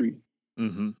poetry.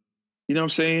 Mm-hmm. You know what I'm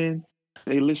saying?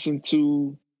 They listen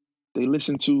to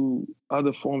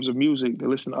other forms of music. They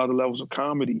listen to other levels of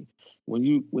comedy. When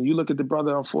you look at the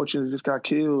brother, unfortunately, just got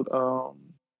killed,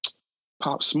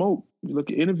 Pop Smoke. You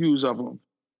look at interviews of him,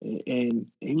 and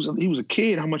he was a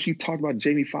kid. How much he talked about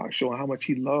Jamie Foxx show and how much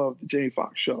he loved the Jamie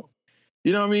Foxx show.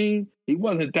 You know what I mean? He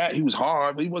was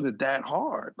hard, but he wasn't that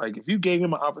hard. Like, if you gave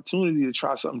him an opportunity to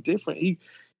try something different, he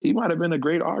might have been a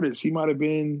great artist. He might have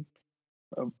been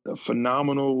a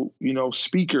phenomenal,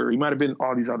 speaker. He might have been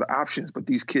all these other options, but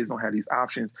these kids don't have these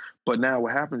options. But now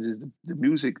what happens is the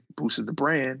music boosted the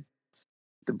brand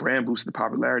boosted the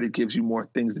popularity, gives you more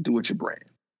things to do with your brand.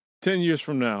 10 years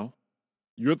from now,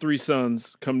 your three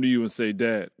sons come to you and say,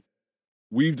 Dad,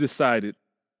 we've decided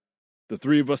the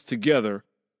three of us together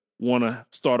want to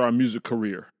start our music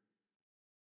career.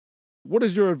 What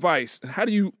is your advice? How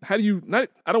do you not,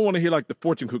 I don't want to hear like the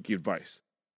fortune cookie advice.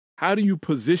 How do you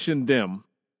position them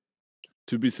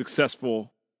to be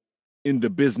successful in the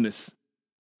business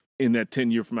in that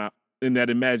 10-year from now, in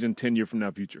that imagined 10-year from now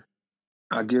future?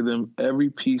 I give them every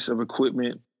piece of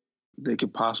equipment they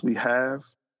could possibly have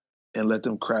and let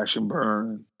them crash and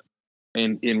burn.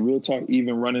 And in real talk,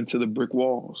 even run into the brick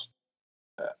walls.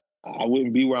 I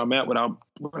wouldn't be where I'm at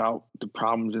without the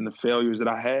problems and the failures that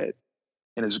I had.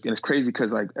 And it's crazy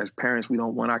because, like, as parents, we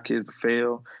don't want our kids to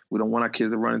fail. We don't want our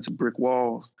kids to run into brick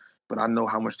walls. But I know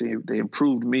how much they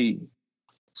improved me.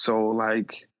 So,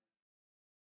 like,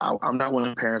 I'm not one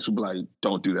of the parents who be like,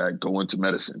 "Don't do that. Go into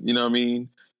medicine." You know what I mean?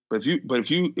 But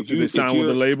if you do they sign with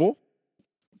a label?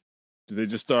 Do they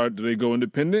just start? Do they go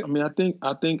independent? I mean, I think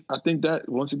that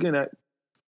once again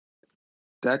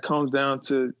that comes down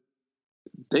to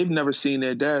they've never seen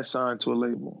their dad sign to a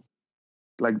label.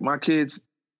 Like my kids,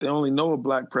 they only know a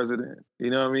black president.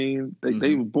 You know what I mean?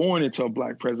 They were born into a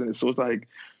black president, so it's like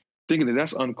thinking that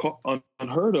that's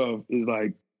unheard of is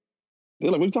like they're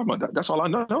like, what are you talking about? That's all I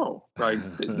know. Right?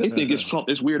 They think it's Trump.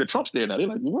 It's weird that Trump's there now. They're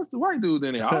like, well, what's the white dude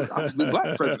in there? I just do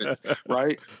black presidents,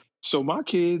 right? So my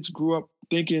kids grew up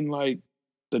thinking like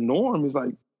the norm is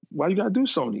like, why you gotta do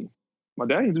Sony? My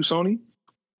dad didn't do Sony.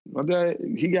 My dad,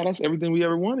 he got us everything we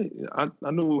ever wanted. I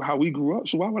knew how we grew up,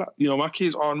 so why would I? My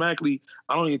kids automatically,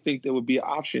 I don't even think there would be an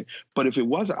option. But if it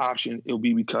was an option, it would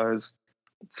be because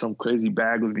some crazy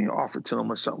bag was being offered to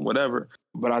them or something, whatever.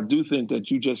 But I do think that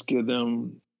you just give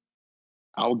them,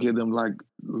 I would give them like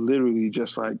literally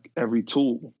just like every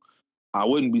tool. I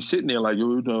wouldn't be sitting there like,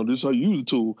 this is how you use the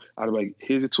tool. I'd be like,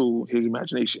 here's a tool, here's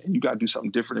imagination, and you got to do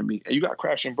something different than me. And you got to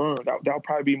crash and burn. That'll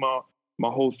probably be my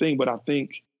whole thing. But I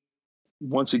think,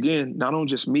 once again, not only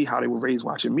just me, how they were raised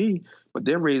watching me, but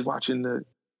they're raised watching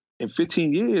in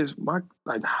 15 years,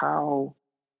 how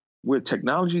where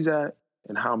technology's at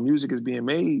and how music is being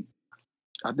made.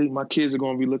 I think my kids are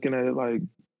going to be looking at it like,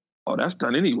 oh, that's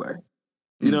done anyway.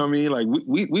 You know what I mean? Like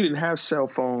we didn't have cell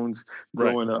phones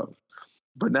growing up,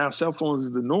 but now cell phones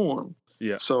is the norm.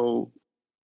 Yeah. So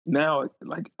now,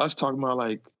 like us talking about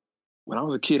like when I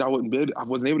was a kid, I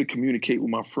wasn't able to communicate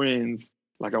with my friends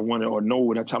like I wanted or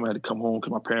know that time I had to come home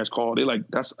because my parents called. They're like,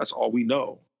 that's all we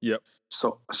know. Yep.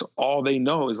 So all they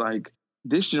know is like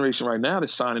this generation right now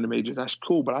that's signing the majors. That's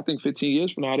cool, but I think 15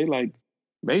 years from now they like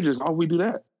majors. Why would we do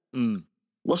that?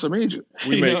 What's a major?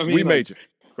 We major.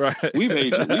 Right. We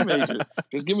major.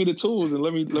 Just give me the tools and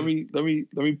let me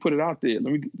put it out there.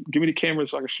 Give me the camera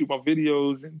so I can shoot my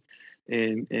videos and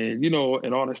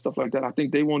and all that stuff like that. I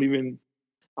think they won't even.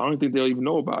 I don't think they'll even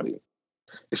know about it.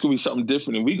 It's gonna be something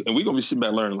different, and we're gonna be sitting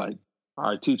back learning like,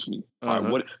 all right, teach me. All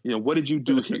right, what did you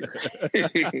do here?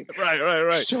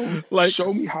 right.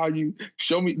 Show me how you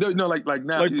show me. No, like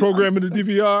now, like programming the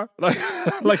DVR,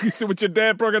 like you sit with your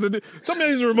dad programming the. Show me how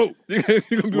to use the remote. You're gonna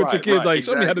be with your kids like,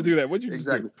 show me how to do that. What you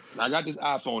exactly? Now, I got this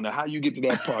iPhone. Now, how you get to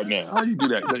that part now? How you do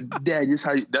that? Like, Dad,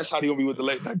 that's how they gonna be with the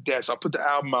late. Like, Dad, so I put the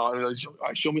album out and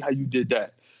show me how you did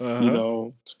that.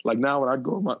 Like now when I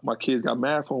go, my kids got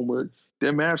math homework.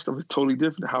 Their math stuff is totally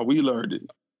different than how we learned it.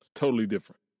 Totally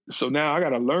different. So now I got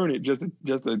to learn it just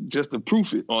to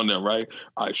proof it on them, right?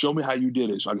 All right, show me how you did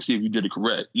it so I can see if you did it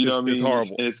correct. You know what I mean?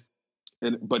 It's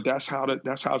horrible. But that's how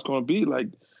it's going to be. Like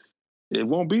it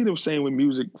won't be the same with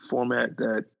music format.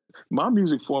 That my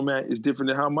music format is different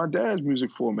than how my dad's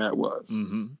music format was.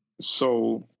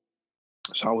 So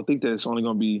I would think that it's only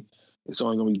going to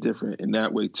be different in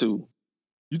that way too.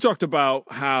 You talked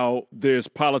about how there's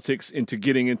politics into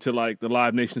getting into like the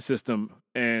Live Nation system,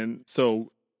 and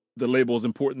so the label is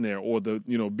important there, or the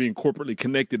being corporately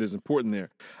connected is important there.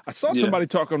 I saw somebody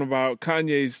talking about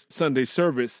Kanye's Sunday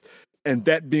service, and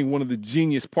that being one of the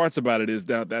genius parts about it is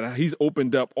that he's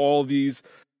opened up all these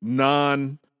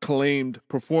non-claimed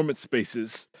performance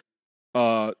spaces,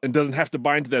 and doesn't have to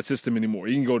buy into that system anymore.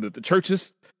 He can go to the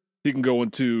churches, he can go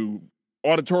into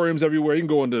auditoriums everywhere, he can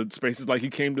go into spaces like he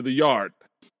came to the Yard,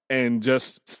 and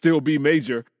just still be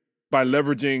major by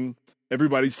leveraging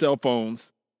everybody's cell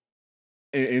phones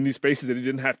in these spaces that he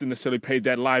didn't have to necessarily pay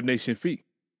that Live Nation fee.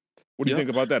 What do you think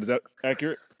about that? Is that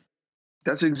accurate?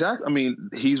 That's exact. I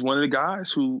mean, he's one of the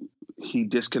guys who he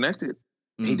disconnected.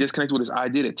 He disconnected with his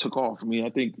idea that took off. I mean, I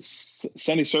think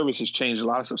Sunday service has changed a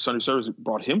lot of stuff. Sunday service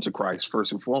brought him to Christ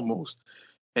first and foremost.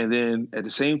 And then at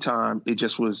the same time, it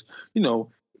just was, Kanye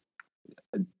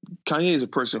is a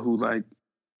person who like,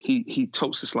 he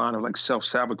totes this line of like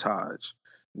self-sabotage.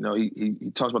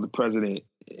 He talks about the president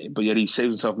but yet he saves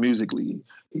himself musically.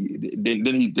 Then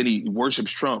he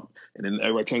worships Trump, and then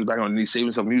everybody turns back on, and he saves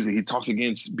himself musically. He talks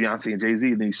against Beyonce and Jay-Z,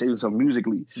 and then he saves himself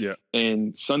musically. Yeah.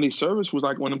 And Sunday service was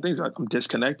like one of them things. Like, I'm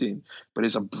disconnecting, but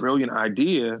it's a brilliant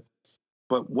idea.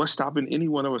 But what's stopping any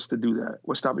one of us to do that?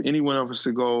 What's stopping any one of us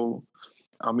to go?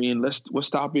 I mean, what's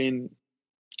stopping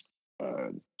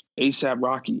ASAP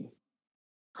Rocky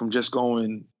from just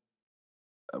going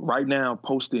right now,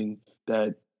 posting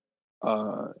that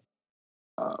on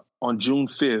June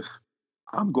 5th,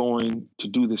 I'm going to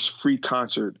do this free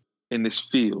concert in this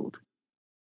field,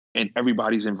 and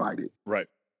everybody's invited. Right.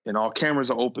 And all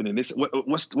cameras are open. And this,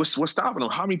 what's stopping him?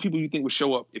 How many people do you think would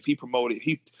show up if he promoted,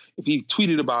 if he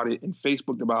tweeted about it and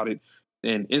Facebooked about it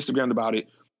and Instagrammed about it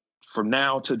from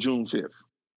now to June 5th?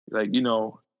 Like, you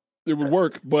know, it would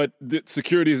work, but the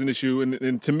security is an issue.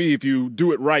 And to me, if you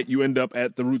do it right, you end up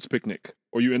at the Roots picnic,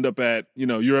 or you end up at, you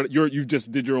know, you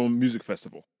just did your own music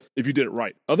festival. If you did it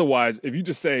right. Otherwise, if you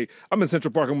just say, I'm in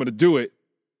Central Park, I'm going to do it,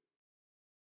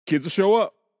 kids will show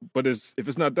up. But if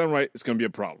it's not done right, it's going to be a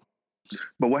problem.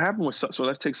 But what happened was, so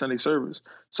let's take Sunday service.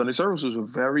 Sunday service was a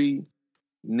very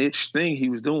niche thing he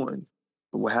was doing.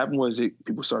 But what happened was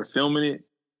people started filming it.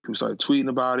 People started tweeting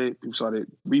about it. People started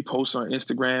reposting on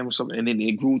Instagram or something. And then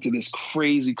it grew to this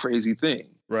crazy, crazy thing.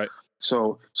 Right.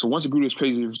 So once it grew to this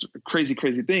crazy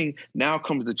thing, now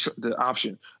comes the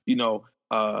option. You know,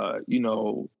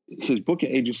 his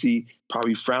booking agency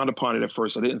probably frowned upon it at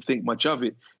first. So they didn't think much of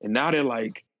it. And now they're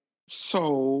like,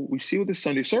 so we see what the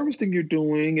Sunday service thing you're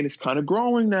doing, and it's kind of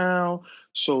growing now.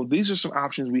 So these are some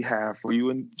options we have for you,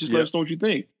 and just let us know what you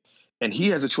think. And he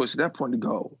has a choice at that point to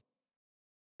go,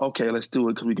 okay, let's do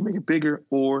it because we can make it bigger,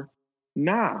 or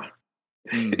nah.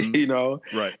 Mm-hmm. You know?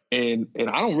 Right. And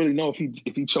I don't really know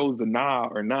if he chose the nah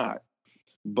or not,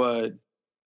 but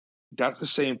that's the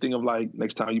same thing of like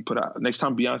next time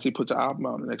Beyonce puts an album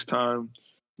out, the next time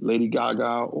Lady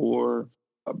Gaga or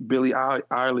Billie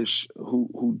Eilish,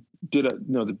 who did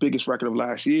the biggest record of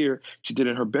last year, she did it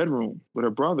in her bedroom with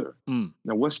her brother. Now,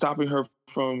 what's stopping her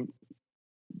from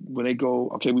when they go,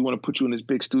 okay, we want to put you in this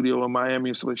big studio in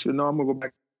Miami, and so she said, no, I'm gonna go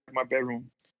back to my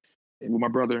bedroom and with my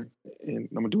brother, and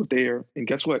I'm gonna do it there. And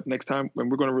guess what? Next time when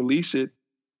we're gonna release it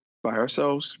by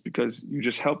ourselves, because you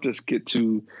just helped us get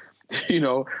to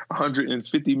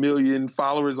 150 million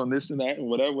followers on this and that and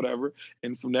whatever.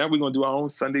 And from that, we're gonna do our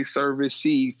own Sunday service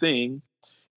thing.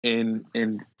 And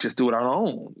just do it on our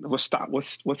own. What's stopping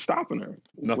her?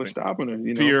 Nothing. What's stopping her?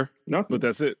 Fear. Nothing. But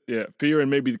that's it. Yeah, fear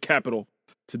and maybe the capital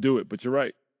to do it. But you're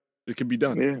right, it can be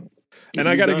done. Yeah. And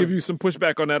I got to give you some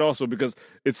pushback on that also, because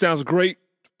it sounds great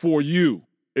for you.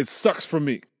 It sucks for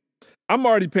me. I'm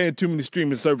already paying too many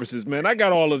streaming services, man. I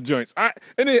got all of the joints. I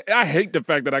hate the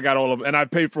fact that I got all of them and I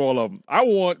pay for all of them. I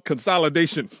want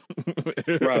consolidation.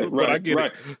 Right. But I get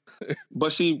right. it.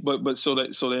 But see, so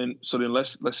then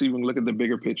let's even look at the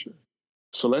bigger picture.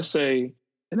 So let's say,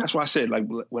 and that's why I said, like,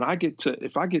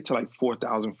 if I get to like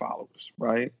 4,000 followers,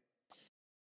 right?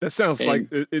 That sounds like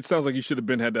it sounds like you should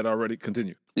have had that already.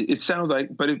 Continue. It sounds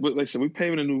like, but like I said, we're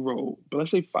paving a new road. But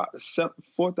let's say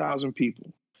 4,000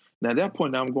 people. Now, at that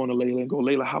point, now I'm going to Layla and go,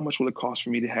 Layla, how much will it cost for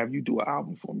me to have you do an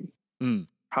album for me?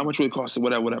 How much will it cost?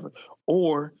 Whatever.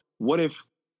 Or what if,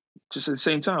 just at the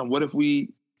same time, what if we,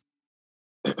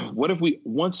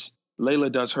 once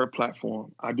Layla does her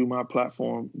platform, I do my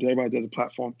platform, everybody does a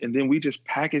platform, and then we just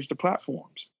package the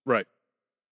platforms. Right.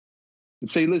 And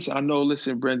say,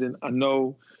 listen, Brendan, I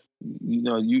know,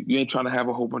 you ain't trying to have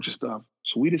a whole bunch of stuff.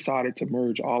 So we decided to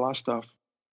merge all our stuff.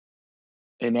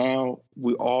 And now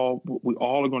we all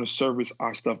are going to service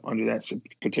our stuff under that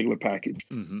particular package.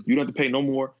 Mm-hmm. You don't have to pay no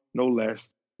more, no less.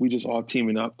 We just all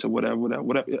teaming up to whatever.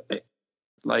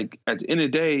 Like at the end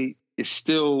of the day, it's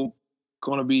still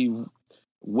going to be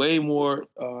way more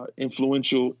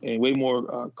influential and way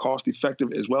more cost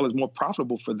effective, as well as more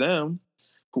profitable for them,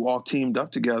 who all teamed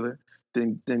up together,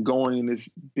 than going in this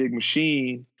big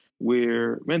machine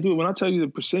where, man, dude, when I tell you the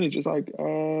percentage, it's like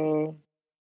per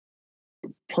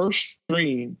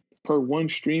one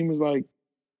stream is like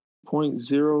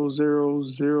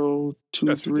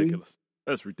 0.00023.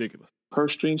 That's ridiculous. Per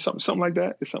stream, something like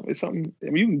that. It's something. I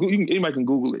mean, anybody can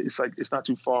Google it. It's like, it's not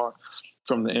too far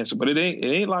from the answer, but it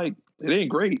ain't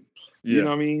great. Yeah. You know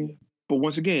what I mean? But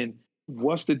once again,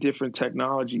 what's the different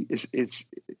technology? It's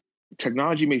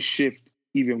technology may shift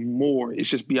even more.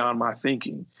 It's just beyond my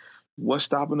thinking. What's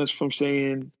stopping us from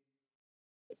saying,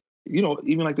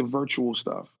 even like the virtual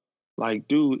stuff? Like,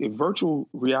 dude, if virtual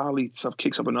reality stuff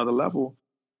kicks up another level,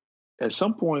 at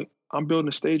some point, I'm building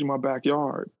a stage in my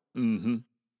backyard. Mm-hmm.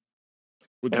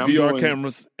 With the VR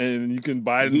cameras, and you can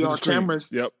buy it into the screen. Cameras.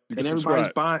 Yep. And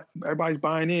everybody's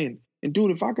buying in. And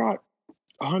dude, if I got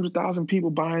 100,000 people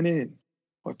buying in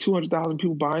or 200,000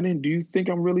 people buying in, do you think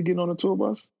I'm really getting on a tour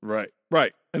bus? Right.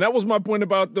 And that was my point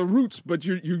about the roots, but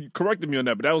you corrected me on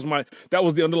that. But that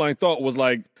was the underlying thought was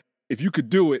like, if you could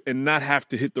do it and not have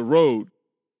to hit the road,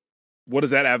 what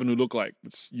does that avenue look like?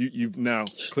 Which you've now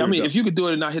cleared up. If you could do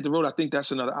it and not hit the road, I think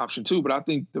that's another option too. But I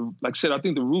think, like I said, I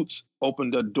think the roots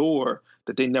opened a door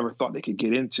that they never thought they could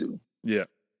get into. Yeah.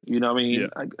 You know what I mean?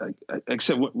 Yeah.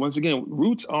 Except once again,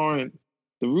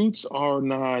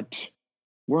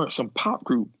 weren't some pop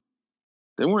group.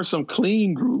 They weren't some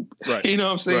clean group. Right. You know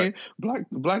what I'm saying? Right.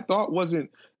 Black Thought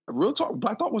wasn't real talk.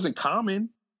 Black Thought wasn't Common.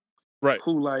 Right.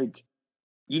 Who like,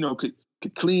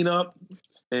 could clean up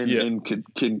and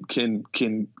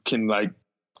can like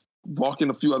walk in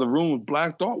a few other rooms.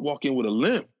 Black Thought walk in with a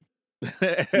limp. You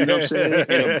know what I'm saying?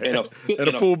 And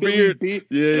a full beard.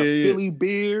 Philly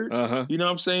beard. Uh-huh. You know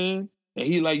what I'm saying? And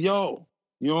he like, yo,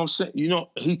 you know what I'm saying?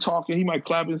 He talking, he might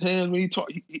clap his hands when he talk.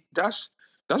 That's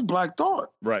Black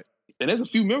Thought. Right. And there's a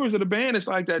few members of the band that's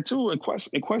like that too. And Quest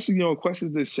is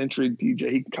the eccentric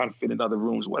DJ. He can kind of fit in other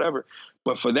rooms, whatever.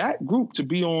 But for that group to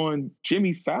be on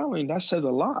Jimmy Fallon, that says a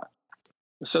lot.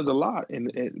 It says a lot.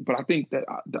 But I think that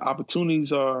the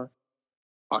opportunities are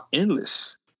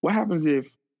endless. What happens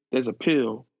if there's a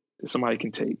pill that somebody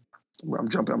can take? I'm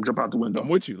jumping out the window. I'm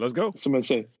with you. Let's go. Somebody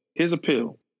say, here's a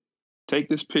pill. Take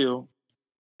this pill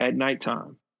at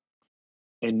nighttime.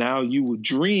 And now you will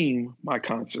dream my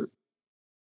concert.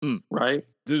 Right?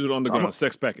 Digital Underground,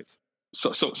 sex packets.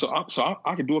 So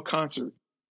I could do a concert.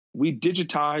 We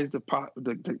digitize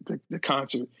the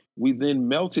concert. We then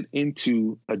melt it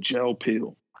into a gel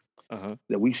pill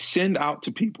that we send out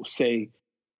to people. Say,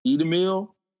 eat a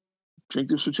meal, drink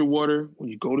this with your water.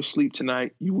 When you go to sleep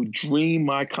tonight, you will dream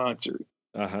my concert.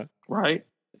 Right?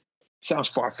 Sounds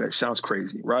far-fetched. Sounds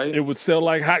crazy, right? It would sell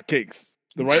like hotcakes.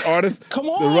 The right artist. Come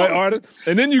on. The right artist.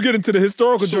 And then you get into the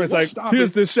historical joints like,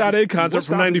 here's this Sade concert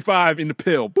from 95 in the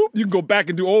pill. Boop. You can go back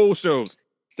and do old shows.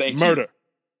 Murder.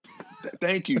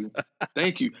 Thank you.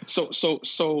 So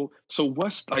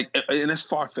what's like, and that's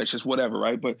far-fetched, it's whatever,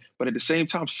 right? But at the same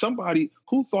time, somebody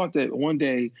who thought that one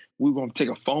day we were going to take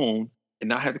a phone and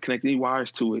not have to connect any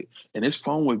wires to it, and this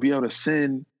phone would be able to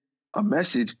send a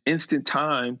message instant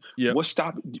time. Yep. What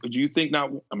stop? Do you think not?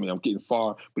 I mean, I'm getting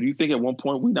far, but do you think at one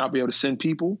point we not be able to send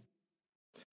people?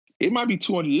 It might be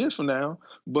 200 years from now,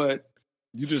 but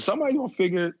somebody gonna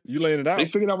figure. You laying it out. They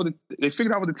figured out with the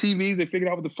TVs. They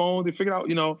figured out with the phones. They figured out,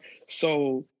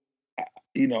 So,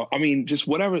 I mean, just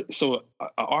whatever. So, an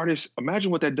artist.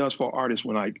 Imagine what that does for an artist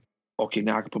when like, okay,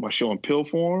 now I can put my show in pill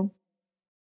form.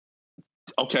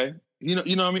 Okay. You know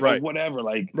what I mean? Right. Or whatever.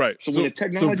 Like, right. So when the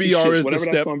technology VR shifts, is whatever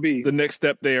the that's going to be. The next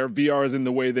step there. VR is in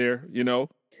the way there, And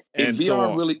if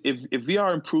VR if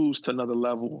VR improves to another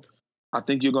level, I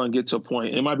think you're going to get to a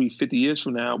point. It might be 50 years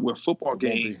from now where football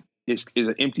game is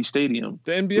an empty stadium.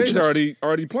 The NBA's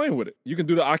already playing with it. You can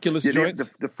do the Oculus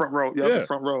joints. The front row. The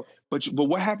front row. But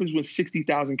what happens when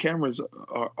 60,000 cameras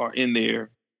are in there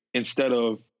instead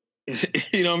of,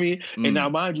 you know what I mean? And now,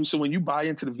 mind you, so when you buy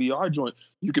into the VR joint,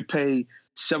 you could pay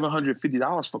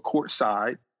 $750 for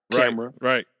courtside camera,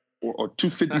 right? Or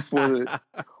 $250 for the,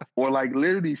 or like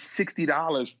literally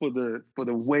 $60 for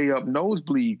the way up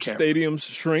nosebleed camera. Stadiums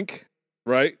shrink,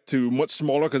 right, to much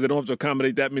smaller because they don't have to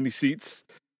accommodate that many seats.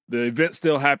 The event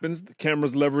still happens. The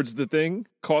cameras leverage the thing.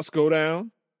 Costs go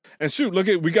down. And shoot,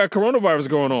 we got coronavirus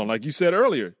going on, like you said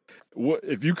earlier. What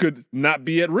if you could not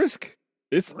be at risk?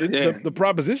 The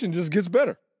proposition just gets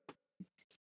better.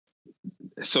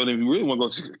 So then we really want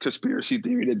to go to conspiracy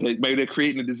theory that maybe they're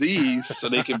creating a disease so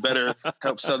they can better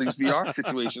help sell these VR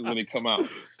situations when they come out.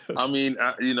 I mean,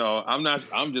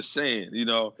 I'm just saying,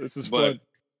 This is fun.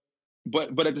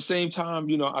 But at the same time,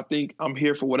 I think I'm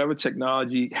here for whatever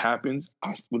technology happens.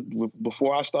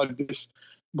 Before I started this,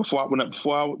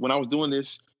 when I was doing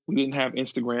this, we didn't have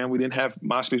Instagram, we didn't have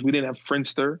MySpace, we didn't have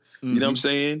Friendster. You know what I'm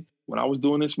saying? When I was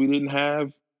doing this, we didn't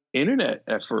have internet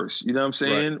at first. You know what I'm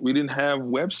saying? Right. We didn't have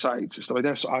websites and stuff like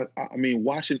that. So I mean,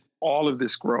 watching all of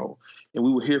this grow, and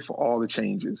we were here for all the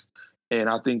changes. And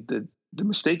I think that the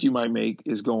mistake you might make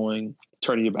is turning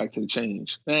your back to the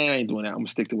change. I ain't doing that. I'm gonna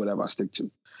stick to whatever I stick to.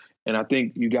 And I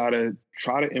think you gotta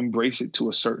try to embrace it to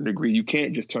a certain degree. You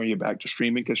can't just turn your back to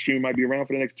streaming because streaming might be around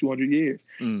for the next 200 years.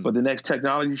 But the next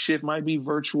technology shift might be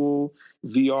virtual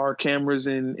VR cameras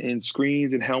and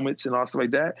screens and helmets and all stuff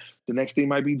like that. The next thing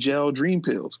might be gel dream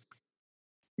pills.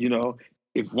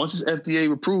 If once it's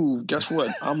FDA approved, guess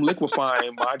what? I'm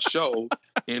liquefying my show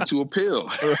into a pill.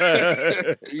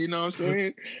 You know what I'm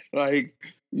saying? Like,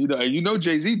 You know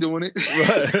Jay-Z doing it.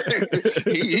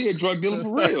 Right. he a drug dealer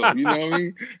for real. You know what I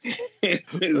mean?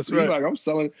 That's He's right. like, I'm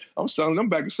selling them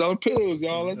back and selling pills,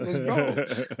 y'all. Let's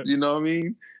go. You know what I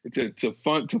mean? To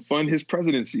fund his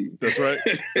presidency. That's right.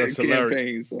 That's hilarious.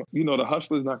 Campaign. So, the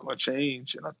hustler's not going to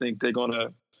change. And I think they're going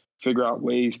to figure out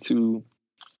ways to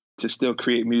still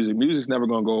create music. Music's never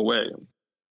going to go away.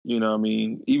 You know what I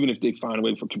mean? Even if they find a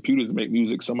way for computers to make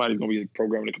music, somebody's going to be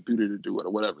programming a computer to do it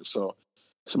or whatever. So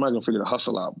somebody's going to figure the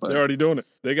hustle out. But they're already doing it.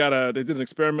 They did an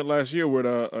experiment last year where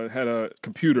had a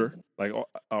computer, like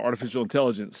artificial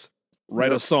intelligence,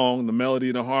 write a song, the melody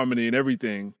and the harmony and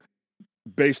everything,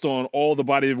 based on all the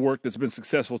body of work that's been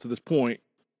successful to this point.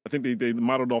 I think they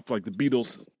modeled off like the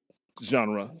Beatles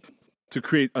genre to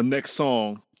create a next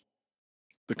song.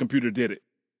 The computer did it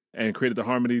and created the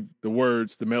harmony, the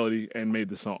words, the melody, and made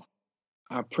the song.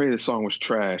 I pray the song was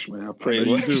trash, man. I pray I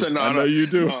know you do. So, I know you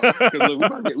do. Because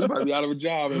look, we might be out of a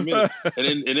job in a minute.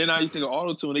 And then now you think of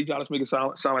auto-tune, they got us making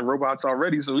sound like robots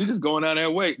already. So we just going down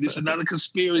that way. This is another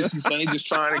conspiracy saying just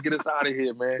trying to get us out of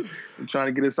here, man. They're trying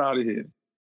to get us out of here.